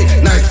bop, hey,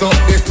 nice up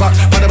this spot,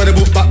 bada bada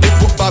boop, boop,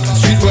 boop, boop,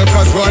 street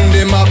workers run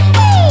them up.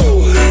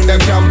 Them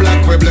can't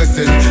block we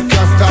blessing,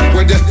 can't stop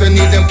with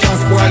destiny, them can't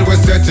spoil we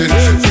setting.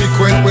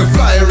 Frequent we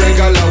fly,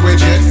 regular we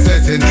jet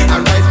setting,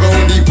 and right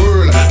round the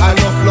world,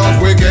 enough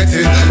love we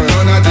getting.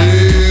 None of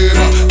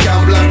them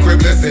can't block we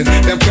blessing,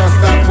 them can't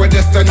stop with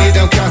destiny,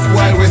 them can't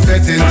spoil we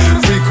setting.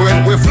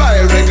 Frequent we fly,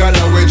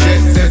 regular we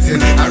jet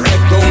setting, and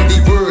right round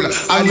the world,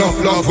 enough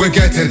love we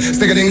getting.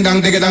 Stick a ding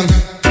dong, dig a dong.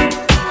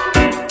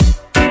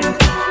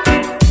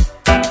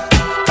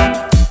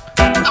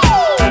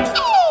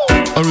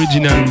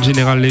 Original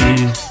General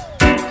Levy,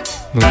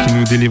 donc il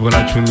nous délivre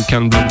la tune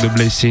Can't Block the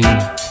Blessing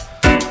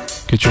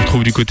que tu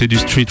retrouves du côté du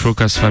Street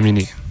Rockaz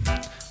Family.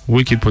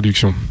 Wicked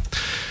Production.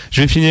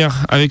 Je vais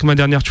finir avec ma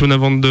dernière tune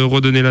avant de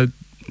redonner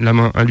la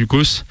main à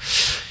Lucas.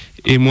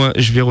 Et moi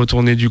je vais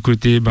retourner du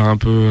côté un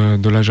peu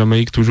de la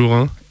Jamaïque toujours,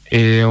 hein,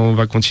 Et on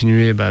va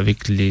continuer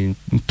avec les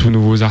tout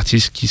nouveaux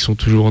artistes qui sont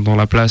toujours dans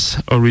la place.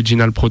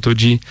 Original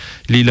Protoji,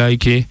 Lila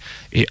Ike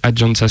et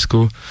Adjan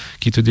Sasko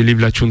qui te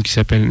délivrent la tune qui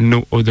s'appelle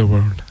No Other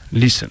World.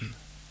 Listen.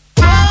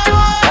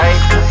 Hey,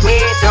 we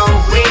don't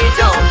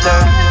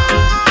learn.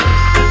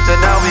 So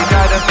now we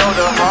gotta go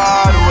the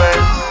hard way.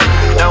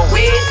 No,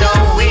 we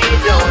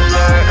don't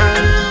learn.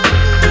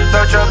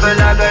 So trouble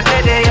like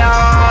a day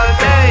all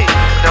day.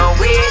 No,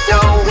 we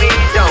don't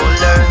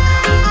learn.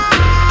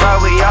 But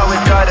we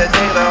always gotta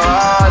take the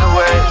hard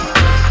way.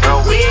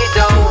 No, we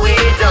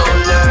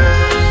don't learn.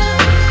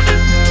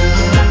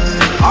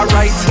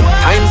 Alright,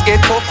 times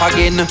get tough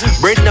again.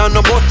 Bread down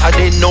no butter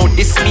then. No,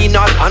 this mean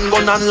all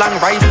handgun and long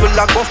rifle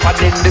a go for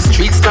then. The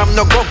streets have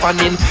no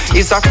governing.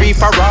 It's a free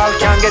for all,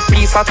 can't get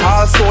peace at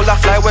all. Soul a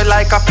fly well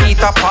like a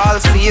Peter Paul.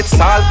 See it's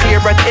all clear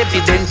and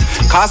evident,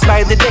 caused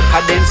by the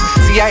decadence.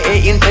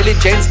 CIA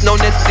intelligence, now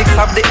Netflix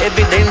have the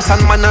evidence.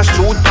 And man a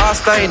shoot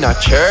pastor in a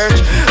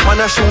church, man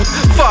a shoot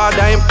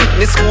father in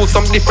fitness school.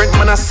 Some different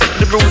man a set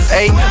the rules.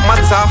 Hey,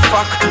 matter of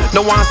fact,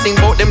 no one sing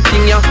about them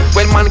thing ya.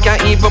 Well man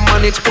can't even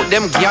manage put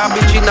them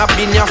garbage in a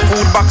bin ya.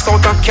 Food box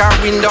out a car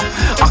window,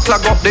 I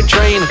clog up the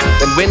drain.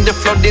 Then when the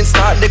flooding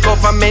start, the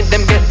government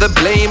them get the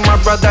blame. My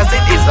brothers,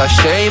 it is a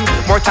shame.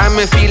 More time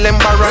I feel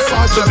embarrassed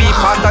to be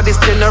part of this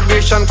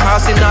generation,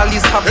 causing all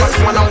these havoc.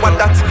 Man, I want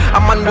that a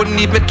man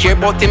wouldn't even care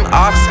about him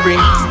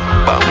offspring.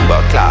 Bumba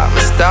clap,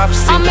 stop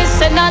singing. I'm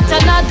missing out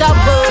another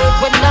word,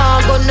 we're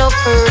not go no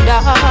further.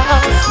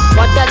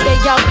 What that they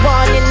are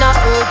born in the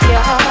earth,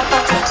 yeah.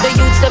 The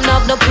youths them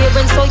have no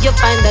parents, so you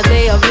find that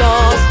they have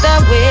lost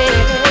their way.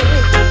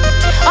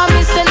 I'm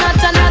missing out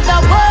another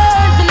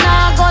word, we're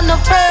not go no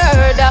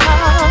further.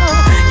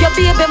 Your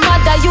baby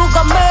mother, you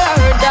got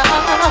murder.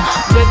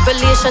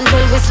 Revelation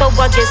tell we so,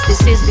 I guess this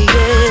is the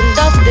end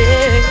of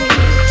day.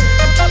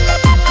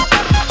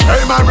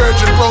 Hey, my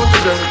virgin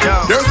protege,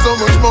 there's so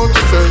much more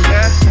to say.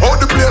 All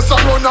the place I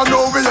run, I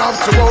know we have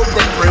to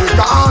open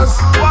breakers.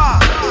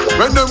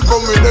 When them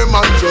come with them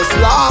and just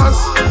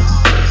last.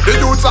 The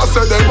youths I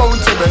said they want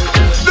to be.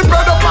 The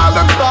pedophile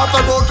them start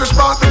to go to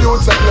spot the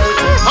youths and play.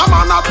 A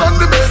man not on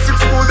the basic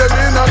school, they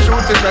in a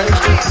shooting range.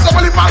 So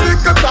when if I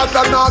lick a tad,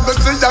 they're not gonna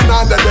see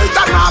another day.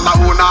 Then all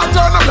who not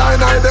turn a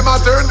blind eye, them a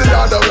turn the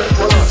other way.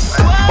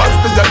 What's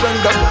the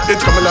agenda? It's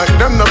coming like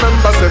them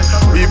November said.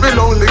 We will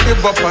only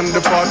give up on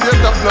the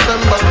 40th of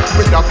November.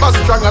 We have a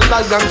strong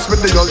alliance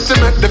with the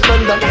ultimate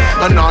defender.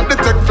 And all the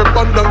tech for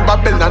bundle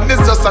Babylon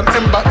is just an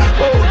ember.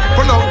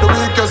 Pull out the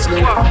weakest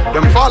link,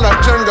 them fall like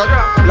Jenga.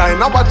 Line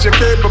up watch your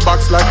cable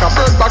box like a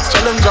bird box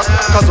challenger.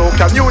 Cause how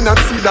can you not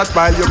see that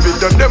while you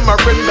video them a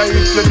render?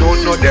 If you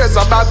don't know there's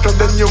a battle,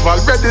 then you've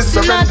already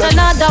surrendered.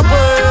 Not another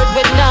word,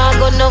 we're not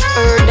go no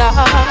further.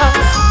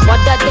 What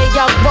that they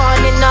are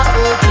born in the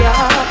earth, yeah.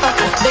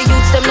 The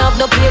youths them have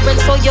no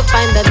parents, so you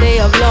find that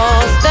they have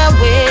lost their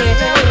way.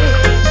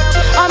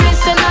 I'm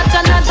missing out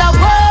another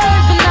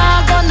word, we're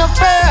not go no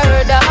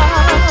further.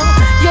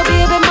 Your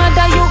baby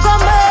mother, you go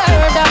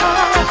murder.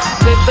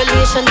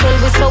 Revelation tell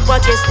we so, I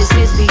guess this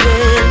is the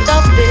end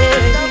of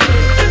day.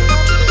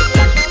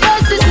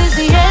 Yes, this is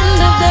the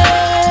end of day.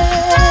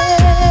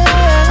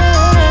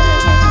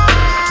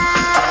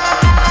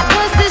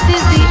 Yes, this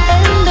is the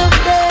end of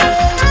day.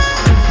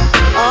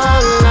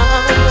 All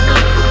right.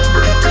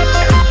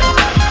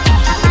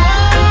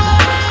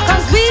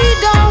 Cause we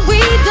don't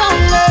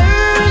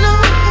learn.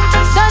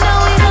 So now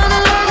we gonna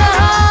learn the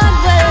hard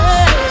way.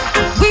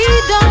 We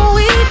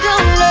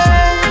don't learn.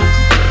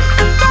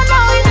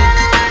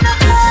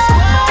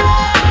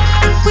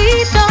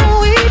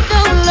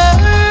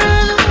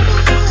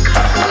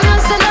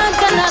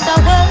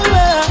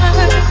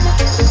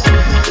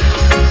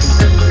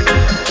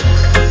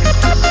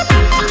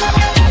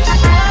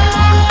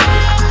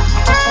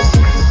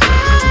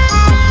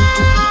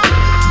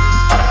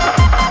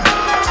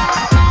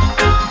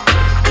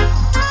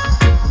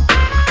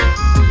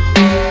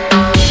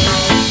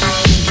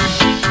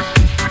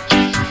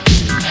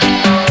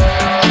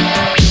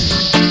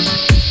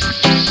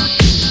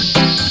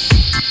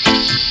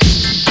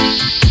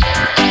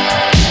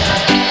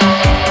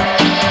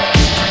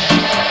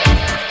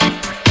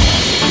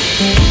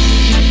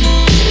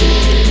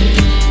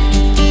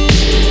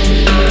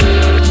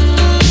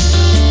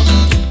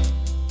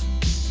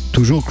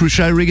 Toujours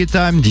Crucial Reggae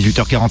Time,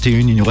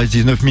 18h41, il nous reste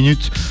 19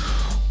 minutes.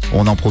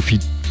 On en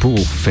profite pour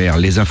faire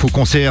les infos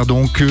concerts.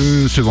 Donc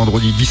ce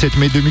vendredi 17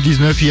 mai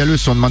 2019, il y a le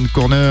Soundman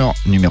Corner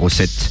numéro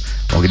 7,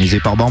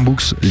 organisé par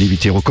Bambooks,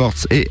 Levity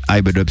Records et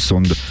Hybrid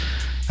Sound.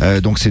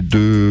 Donc c'est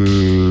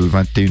de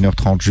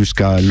 21h30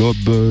 jusqu'à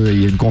l'aube.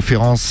 Il y a une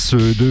conférence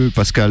de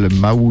Pascal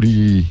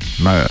Maouli.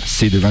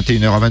 C'est de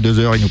 21h à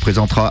 22h. Il nous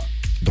présentera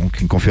donc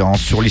une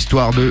conférence sur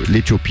l'histoire de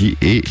l'Éthiopie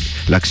et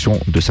l'action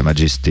de Sa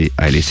Majesté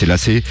Haïlé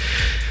Sélassié.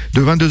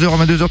 De 22h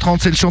à 22h30,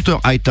 c'est le chanteur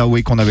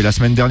Hightower qu'on avait la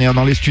semaine dernière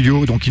dans les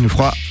studios. Donc il nous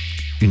fera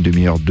une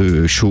demi-heure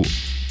de show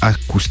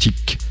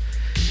acoustique.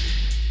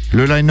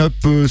 Le line-up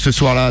ce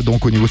soir-là,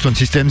 donc au niveau sound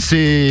system,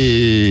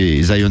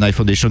 c'est Zion High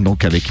Foundation,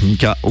 donc avec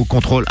Mika au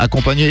contrôle,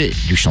 accompagné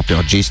du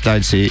chanteur Jay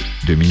Styles, c'est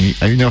de minuit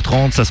à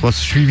 1h30. Ça sera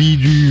suivi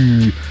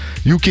du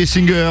UK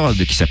Singer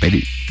qui s'appelle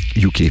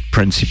UK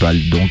Principal,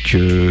 donc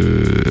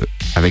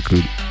avec le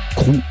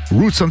crew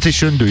Root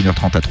Sensation de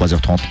 1h30 à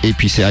 3h30. Et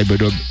puis c'est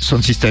Ibodob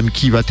Sound System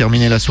qui va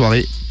terminer la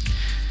soirée.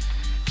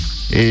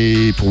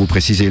 Et pour vous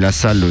préciser la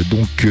salle,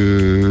 donc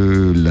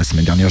la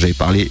semaine dernière j'avais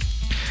parlé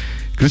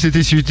que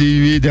c'était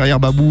situé derrière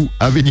Babou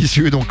à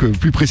Vénissieux, donc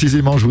plus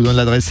précisément je vous donne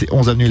l'adresse, c'est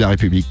 11 avenue de la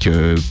République,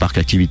 parc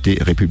activité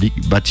République,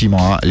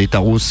 bâtiment A. Les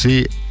tarots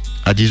c'est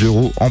à 10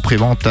 € en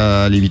prévente,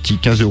 à Léviti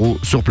 15 €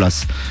 sur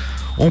place.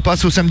 On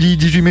passe au samedi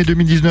 18 mai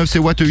 2019, c'est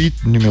What a Hit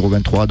numéro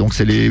 23, donc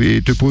c'est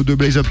les Teupos de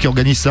Blaze Up qui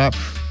organisent ça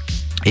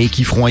et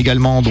qui feront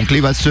également donc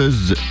les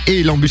valseuses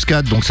et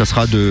l'embuscade, donc ça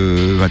sera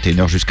de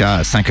 21h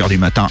jusqu'à 5h du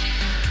matin.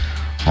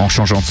 En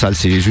changeant de salle,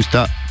 c'est juste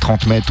à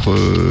 30 mètres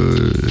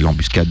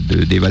l'embuscade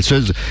des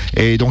valseuses.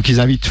 Et donc ils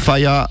invitent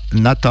Faya,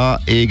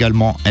 Nata et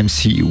également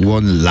MC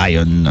One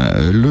Lion.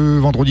 Le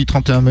vendredi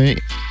 31 mai,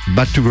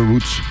 Back to the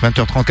Roots,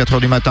 20h30,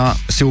 4h du matin,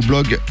 c'est au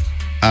blog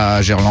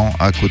à Gerland,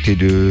 à côté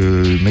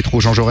de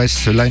métro Jean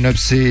Jaurès. Line-up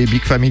c'est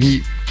Big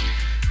Family,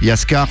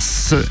 Yaskars,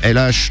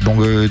 LH, donc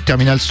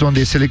Terminal Sound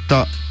et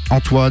Selecta,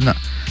 Antoine,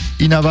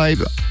 Ina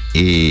Vibe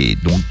et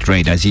donc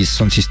Trade Aziz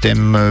Sound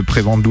System,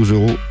 prévente 12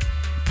 €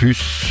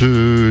 plus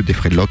des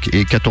frais de loc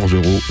et 14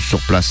 €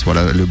 sur place.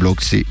 Voilà, le blog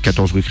c'est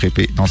 14 rue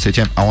Crépé dans le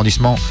 7e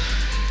arrondissement.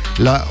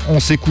 Là on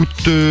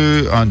s'écoute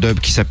un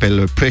dub qui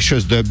s'appelle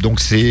Precious Dub, donc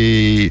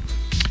c'est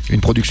une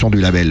production du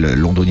label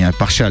londonien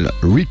Partial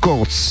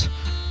Records.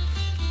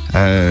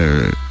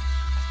 On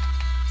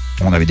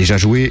avait déjà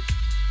joué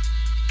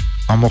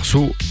un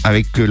morceau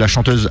avec la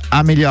chanteuse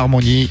Amelia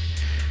Harmony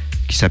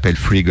qui s'appelle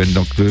Free Gun,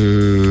 donc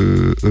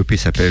le EP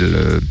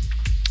s'appelle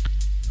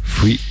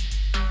Free.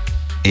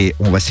 Et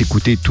on va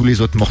s'écouter tous les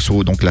autres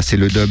morceaux. Donc là c'est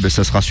le dub,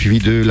 ça sera suivi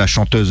de la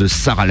chanteuse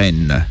Sarah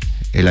Lane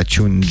et la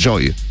tune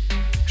Joy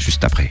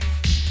juste après.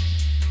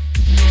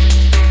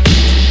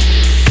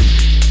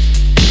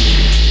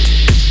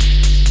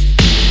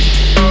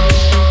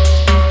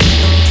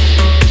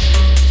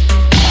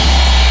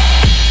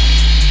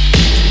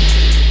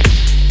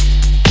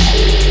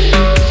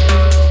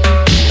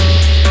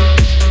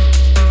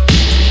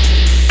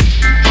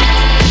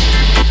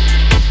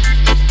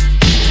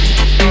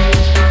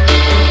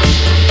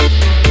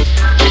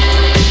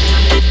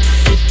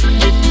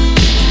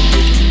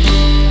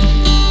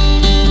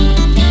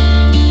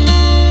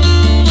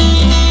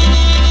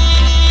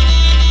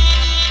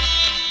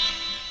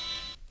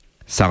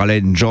 Sarah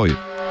Lane, Joy.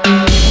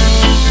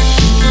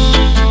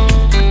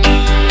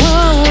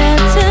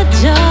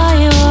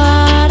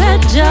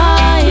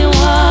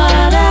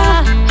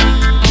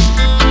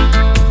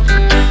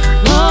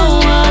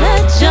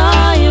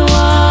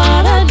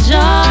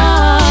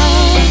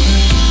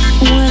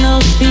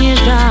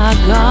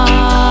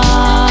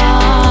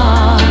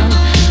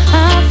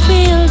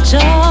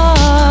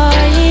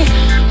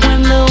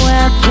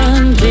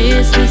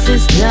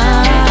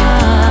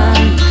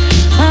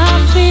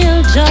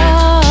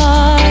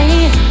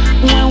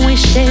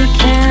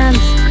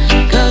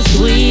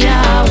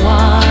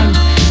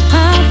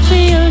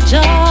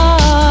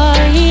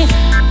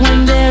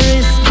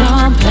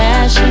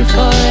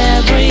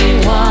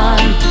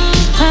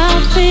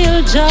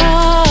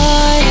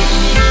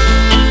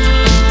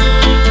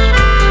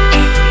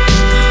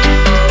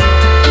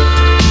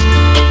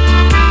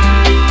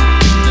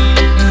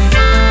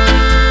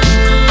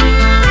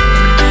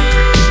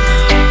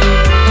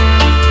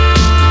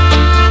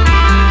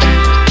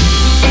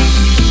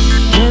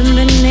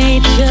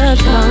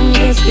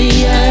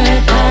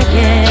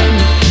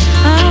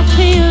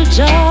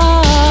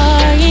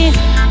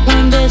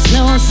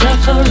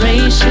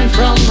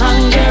 From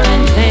hunger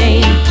and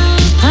pain,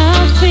 I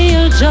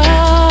feel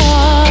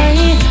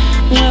joy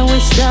when we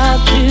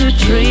start to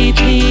treat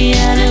the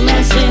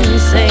animals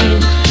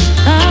insane.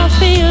 I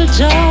feel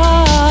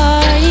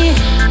joy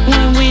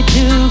when we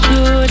do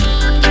good,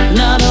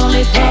 not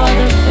only for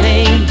the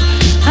fame.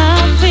 I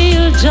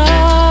feel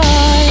joy.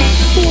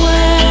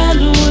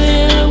 When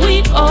will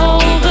we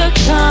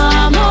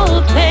overcome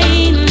all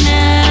pain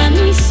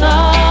and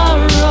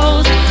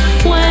sorrows?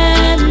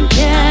 When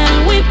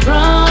can we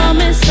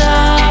promise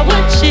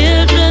our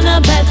children a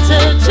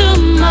better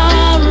tomorrow?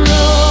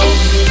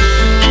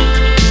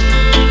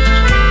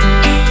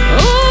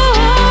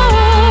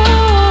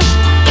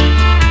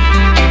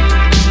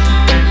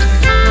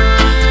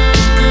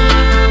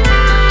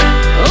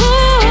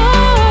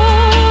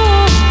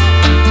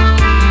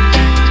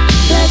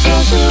 Let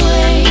us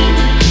away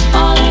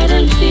all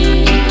hidden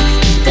fears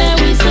that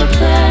we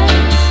suppress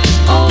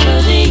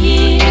over the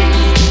years.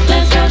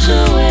 Let's wash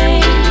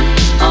away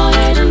all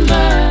hidden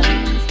burdens.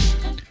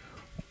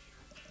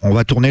 On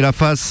va tourner la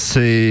face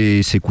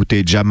et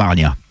s'écouter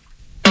Jamarnia.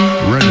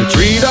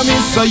 Freedom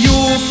is a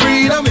you,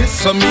 freedom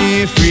is a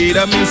me,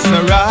 freedom is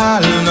a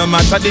all, no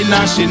matter the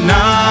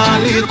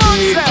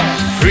nationality.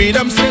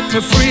 Freedom set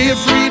me free,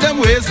 freedom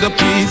where's the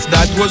peace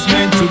that was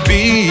meant to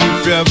be.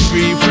 If you're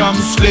free from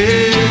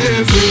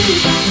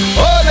slavery,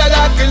 all that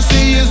I can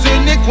see is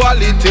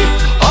inequality.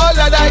 All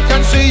that I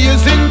can see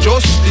is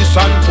injustice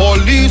and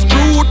police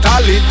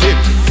brutality.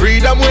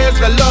 Freedom where's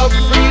the love,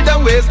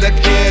 freedom where's the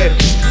care.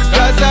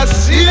 Cause I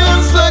see you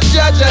so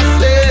judge I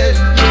said,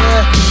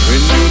 yeah. When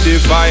you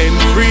define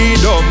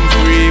freedom,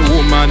 free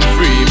woman,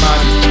 free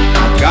man,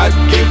 God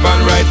given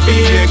right to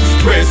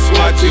express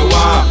what you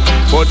want.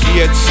 But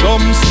yet some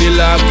still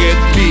a get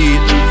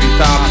beat. If you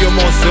talk, you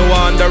must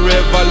want the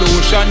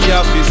revolution. You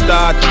have to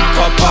start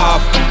pop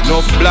off.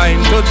 No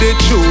blind to the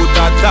truth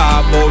that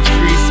talk about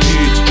free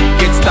speech.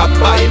 Get stopped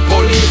by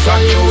police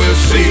and you will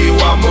see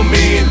what I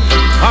mean.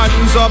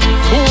 Hands up,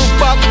 move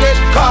back, get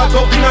caught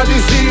up in the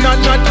scene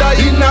and not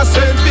the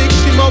innocent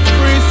victim of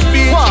free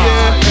speech.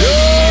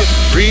 Yeah.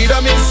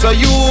 Freedom is a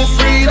you,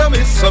 freedom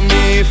is a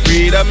me,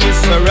 freedom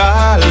is a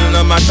all,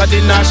 no matter the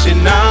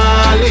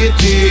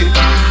nationality.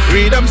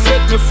 Freedom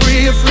set me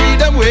free,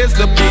 freedom where's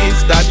the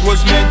peace that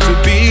was meant to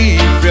be.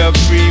 We're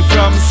free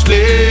from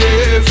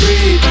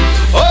slavery.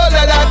 All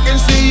that I can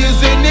see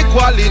is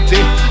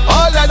inequality.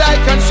 All that I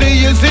can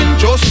see is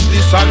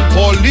injustice and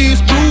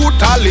police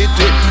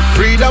brutality.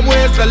 Freedom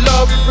where's the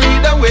love,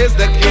 freedom where's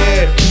the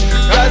care.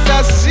 Cause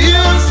I see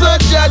you so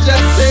judge I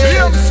say,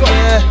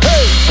 yeah.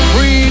 Hey.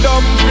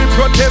 Freedom free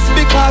protest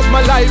because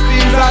my life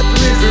is at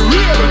risk.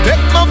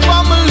 Protect my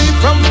family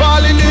from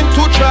falling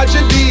into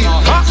tragedy.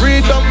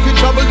 Freedom to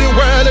travel the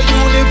world, a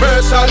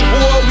universal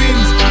four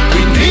winds.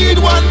 We need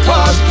one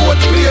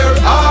passport, clear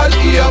all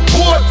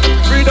airport.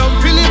 Freedom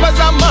to live as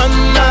a man,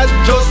 not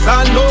just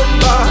a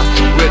number.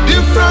 We're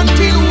different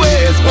in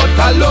ways, but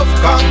I love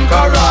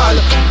conquer all.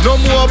 No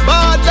more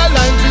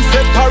borderlines, we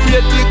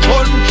separate the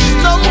countries.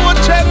 No more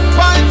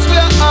checkpoints,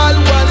 we're all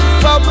one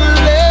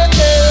family.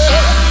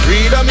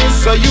 Freedom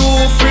is a you,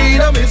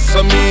 freedom is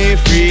a me,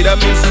 freedom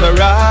is a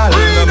all,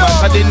 no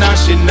matter the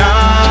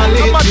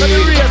nationality.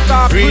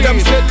 Freedom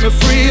set me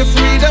free,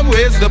 freedom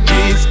where's the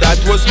peace that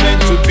was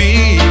meant to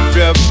be.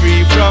 We're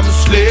free from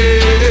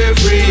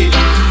slavery.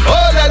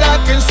 All that I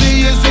can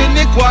see is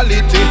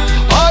inequality.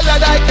 All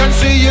that I can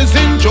see is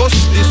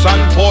injustice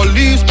and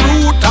police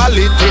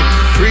brutality.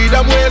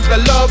 Freedom where's the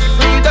love,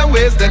 freedom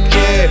where's the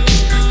care.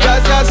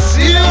 Cause I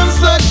see you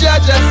so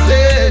judge I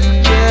said,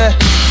 yeah.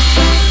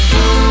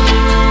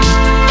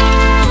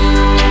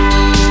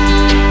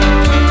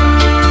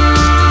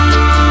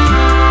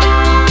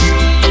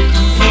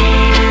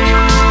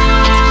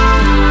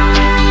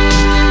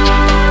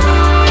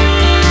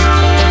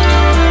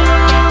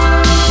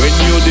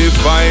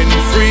 Define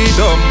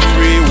freedom,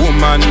 free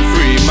woman,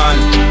 free man.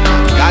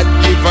 God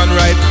given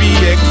right to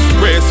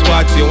express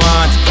what you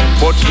want.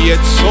 But yet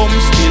some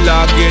still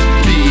a get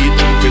bleed.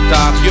 If you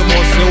talk, you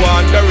must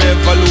want the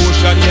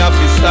revolution. You have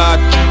to start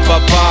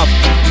pop off.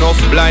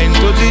 Enough blind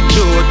to the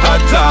truth. I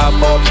talk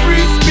about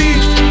free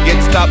speech. Get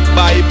stopped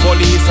by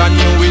police and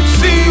you will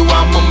see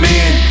what I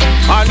mean.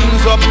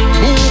 Hands up,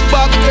 move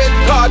back, get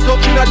caught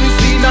up in the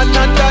scene and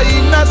not the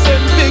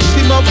innocent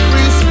victim of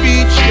free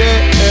speech.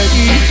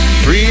 Yeah.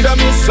 Freedom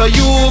is a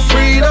you,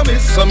 freedom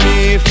is a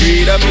me,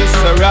 freedom is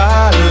a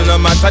all, no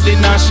matter the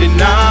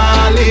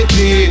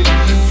nationality.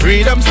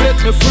 Freedom set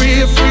me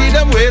free,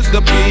 freedom where's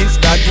the peace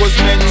that was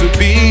meant to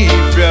be.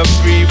 We're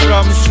free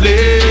from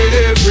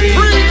slavery.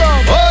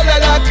 Freedom. All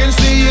that I can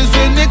see is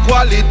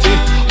inequality.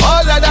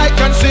 All that I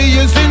can see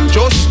is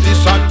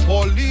injustice and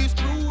police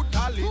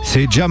brutality.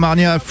 C'est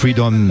Jamarnia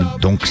Freedom,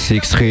 donc c'est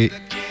extrait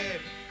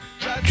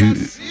du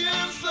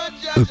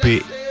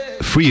EP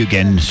Free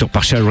Again sur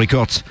Partial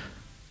Records.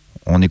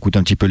 On écoute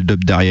un petit peu le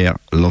dub derrière.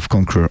 Love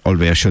Conquer All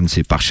Version,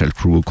 c'est Partial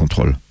Crew au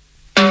contrôle.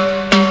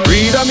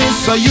 Freedom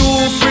is a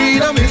you,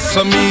 freedom is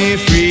a me,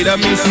 freedom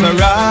is a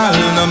all,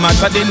 no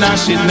matter the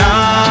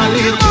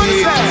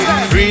nationality.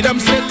 Freedom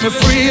set me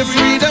free,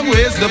 freedom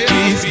where's the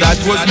peace that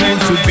was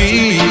meant to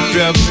be.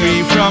 We're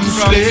free from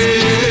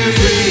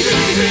slavery.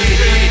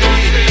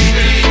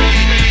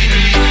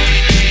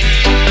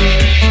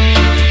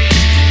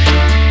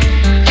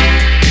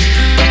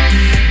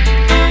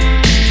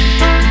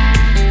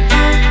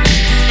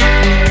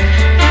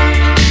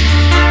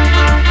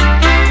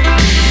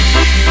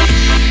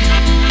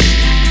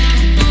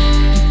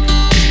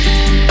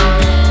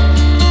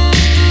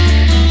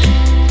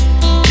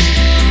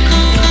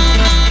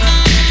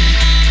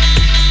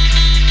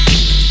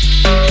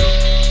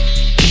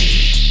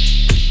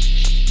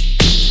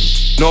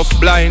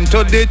 Enough blind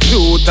to the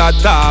truth I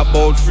talk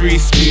about free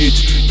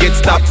speech. Get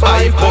stopped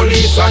by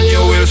police and you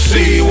will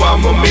see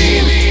what I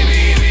mean.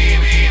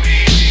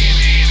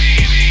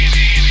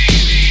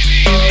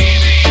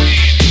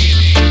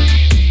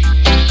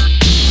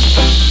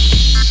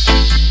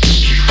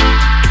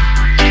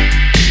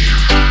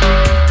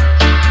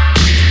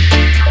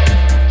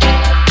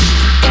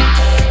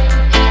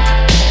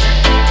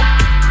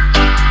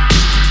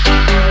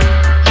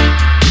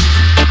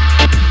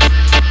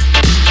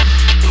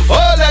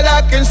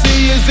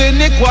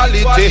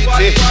 Inequality.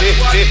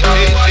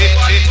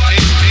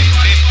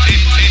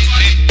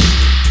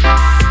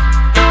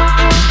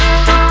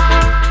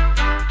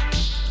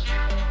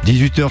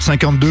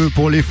 18h52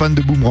 pour les fans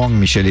de Boomerang.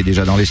 Michel est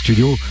déjà dans les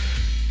studios.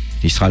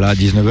 Il sera là à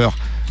 19h.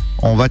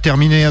 On va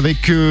terminer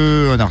avec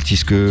un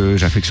artiste que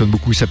j'affectionne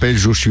beaucoup. Il s'appelle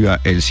Joshua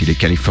Hells. Il est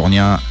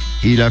californien.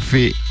 Il a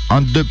fait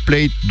un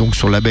dubplate donc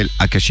sur le label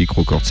Akashic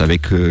Records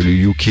avec le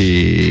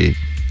UK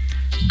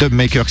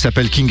dubmaker qui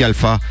s'appelle King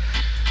Alpha.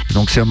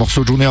 Donc c'est un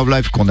morceau de Journey of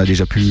Life qu'on a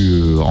déjà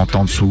pu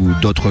entendre sous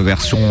d'autres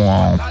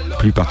versions,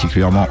 plus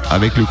particulièrement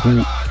avec le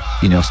crew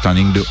Inner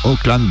Standing de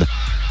Oakland.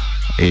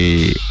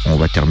 Et on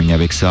va terminer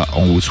avec ça.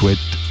 On vous souhaite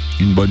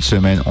une bonne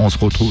semaine. On se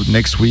retrouve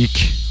next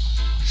week,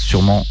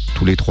 sûrement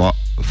tous les trois,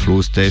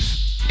 Flo, Steph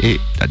et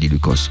Daddy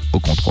Lucas au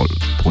contrôle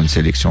pour une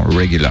sélection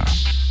regular.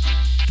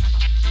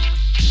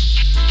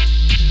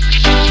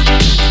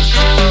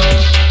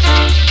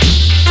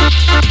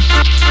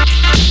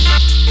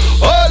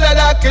 All that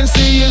I can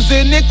see is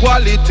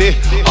inequality.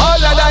 All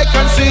that I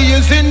can see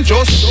is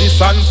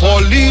injustice and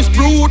police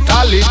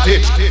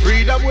brutality.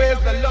 Freedom with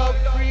the love,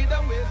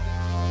 freedom with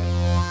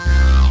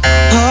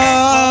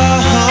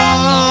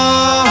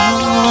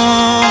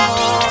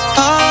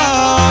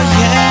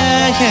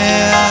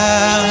yeah.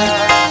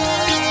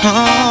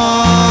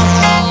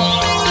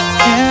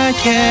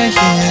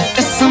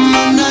 Yes, I'm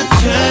on the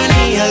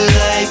journey of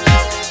life.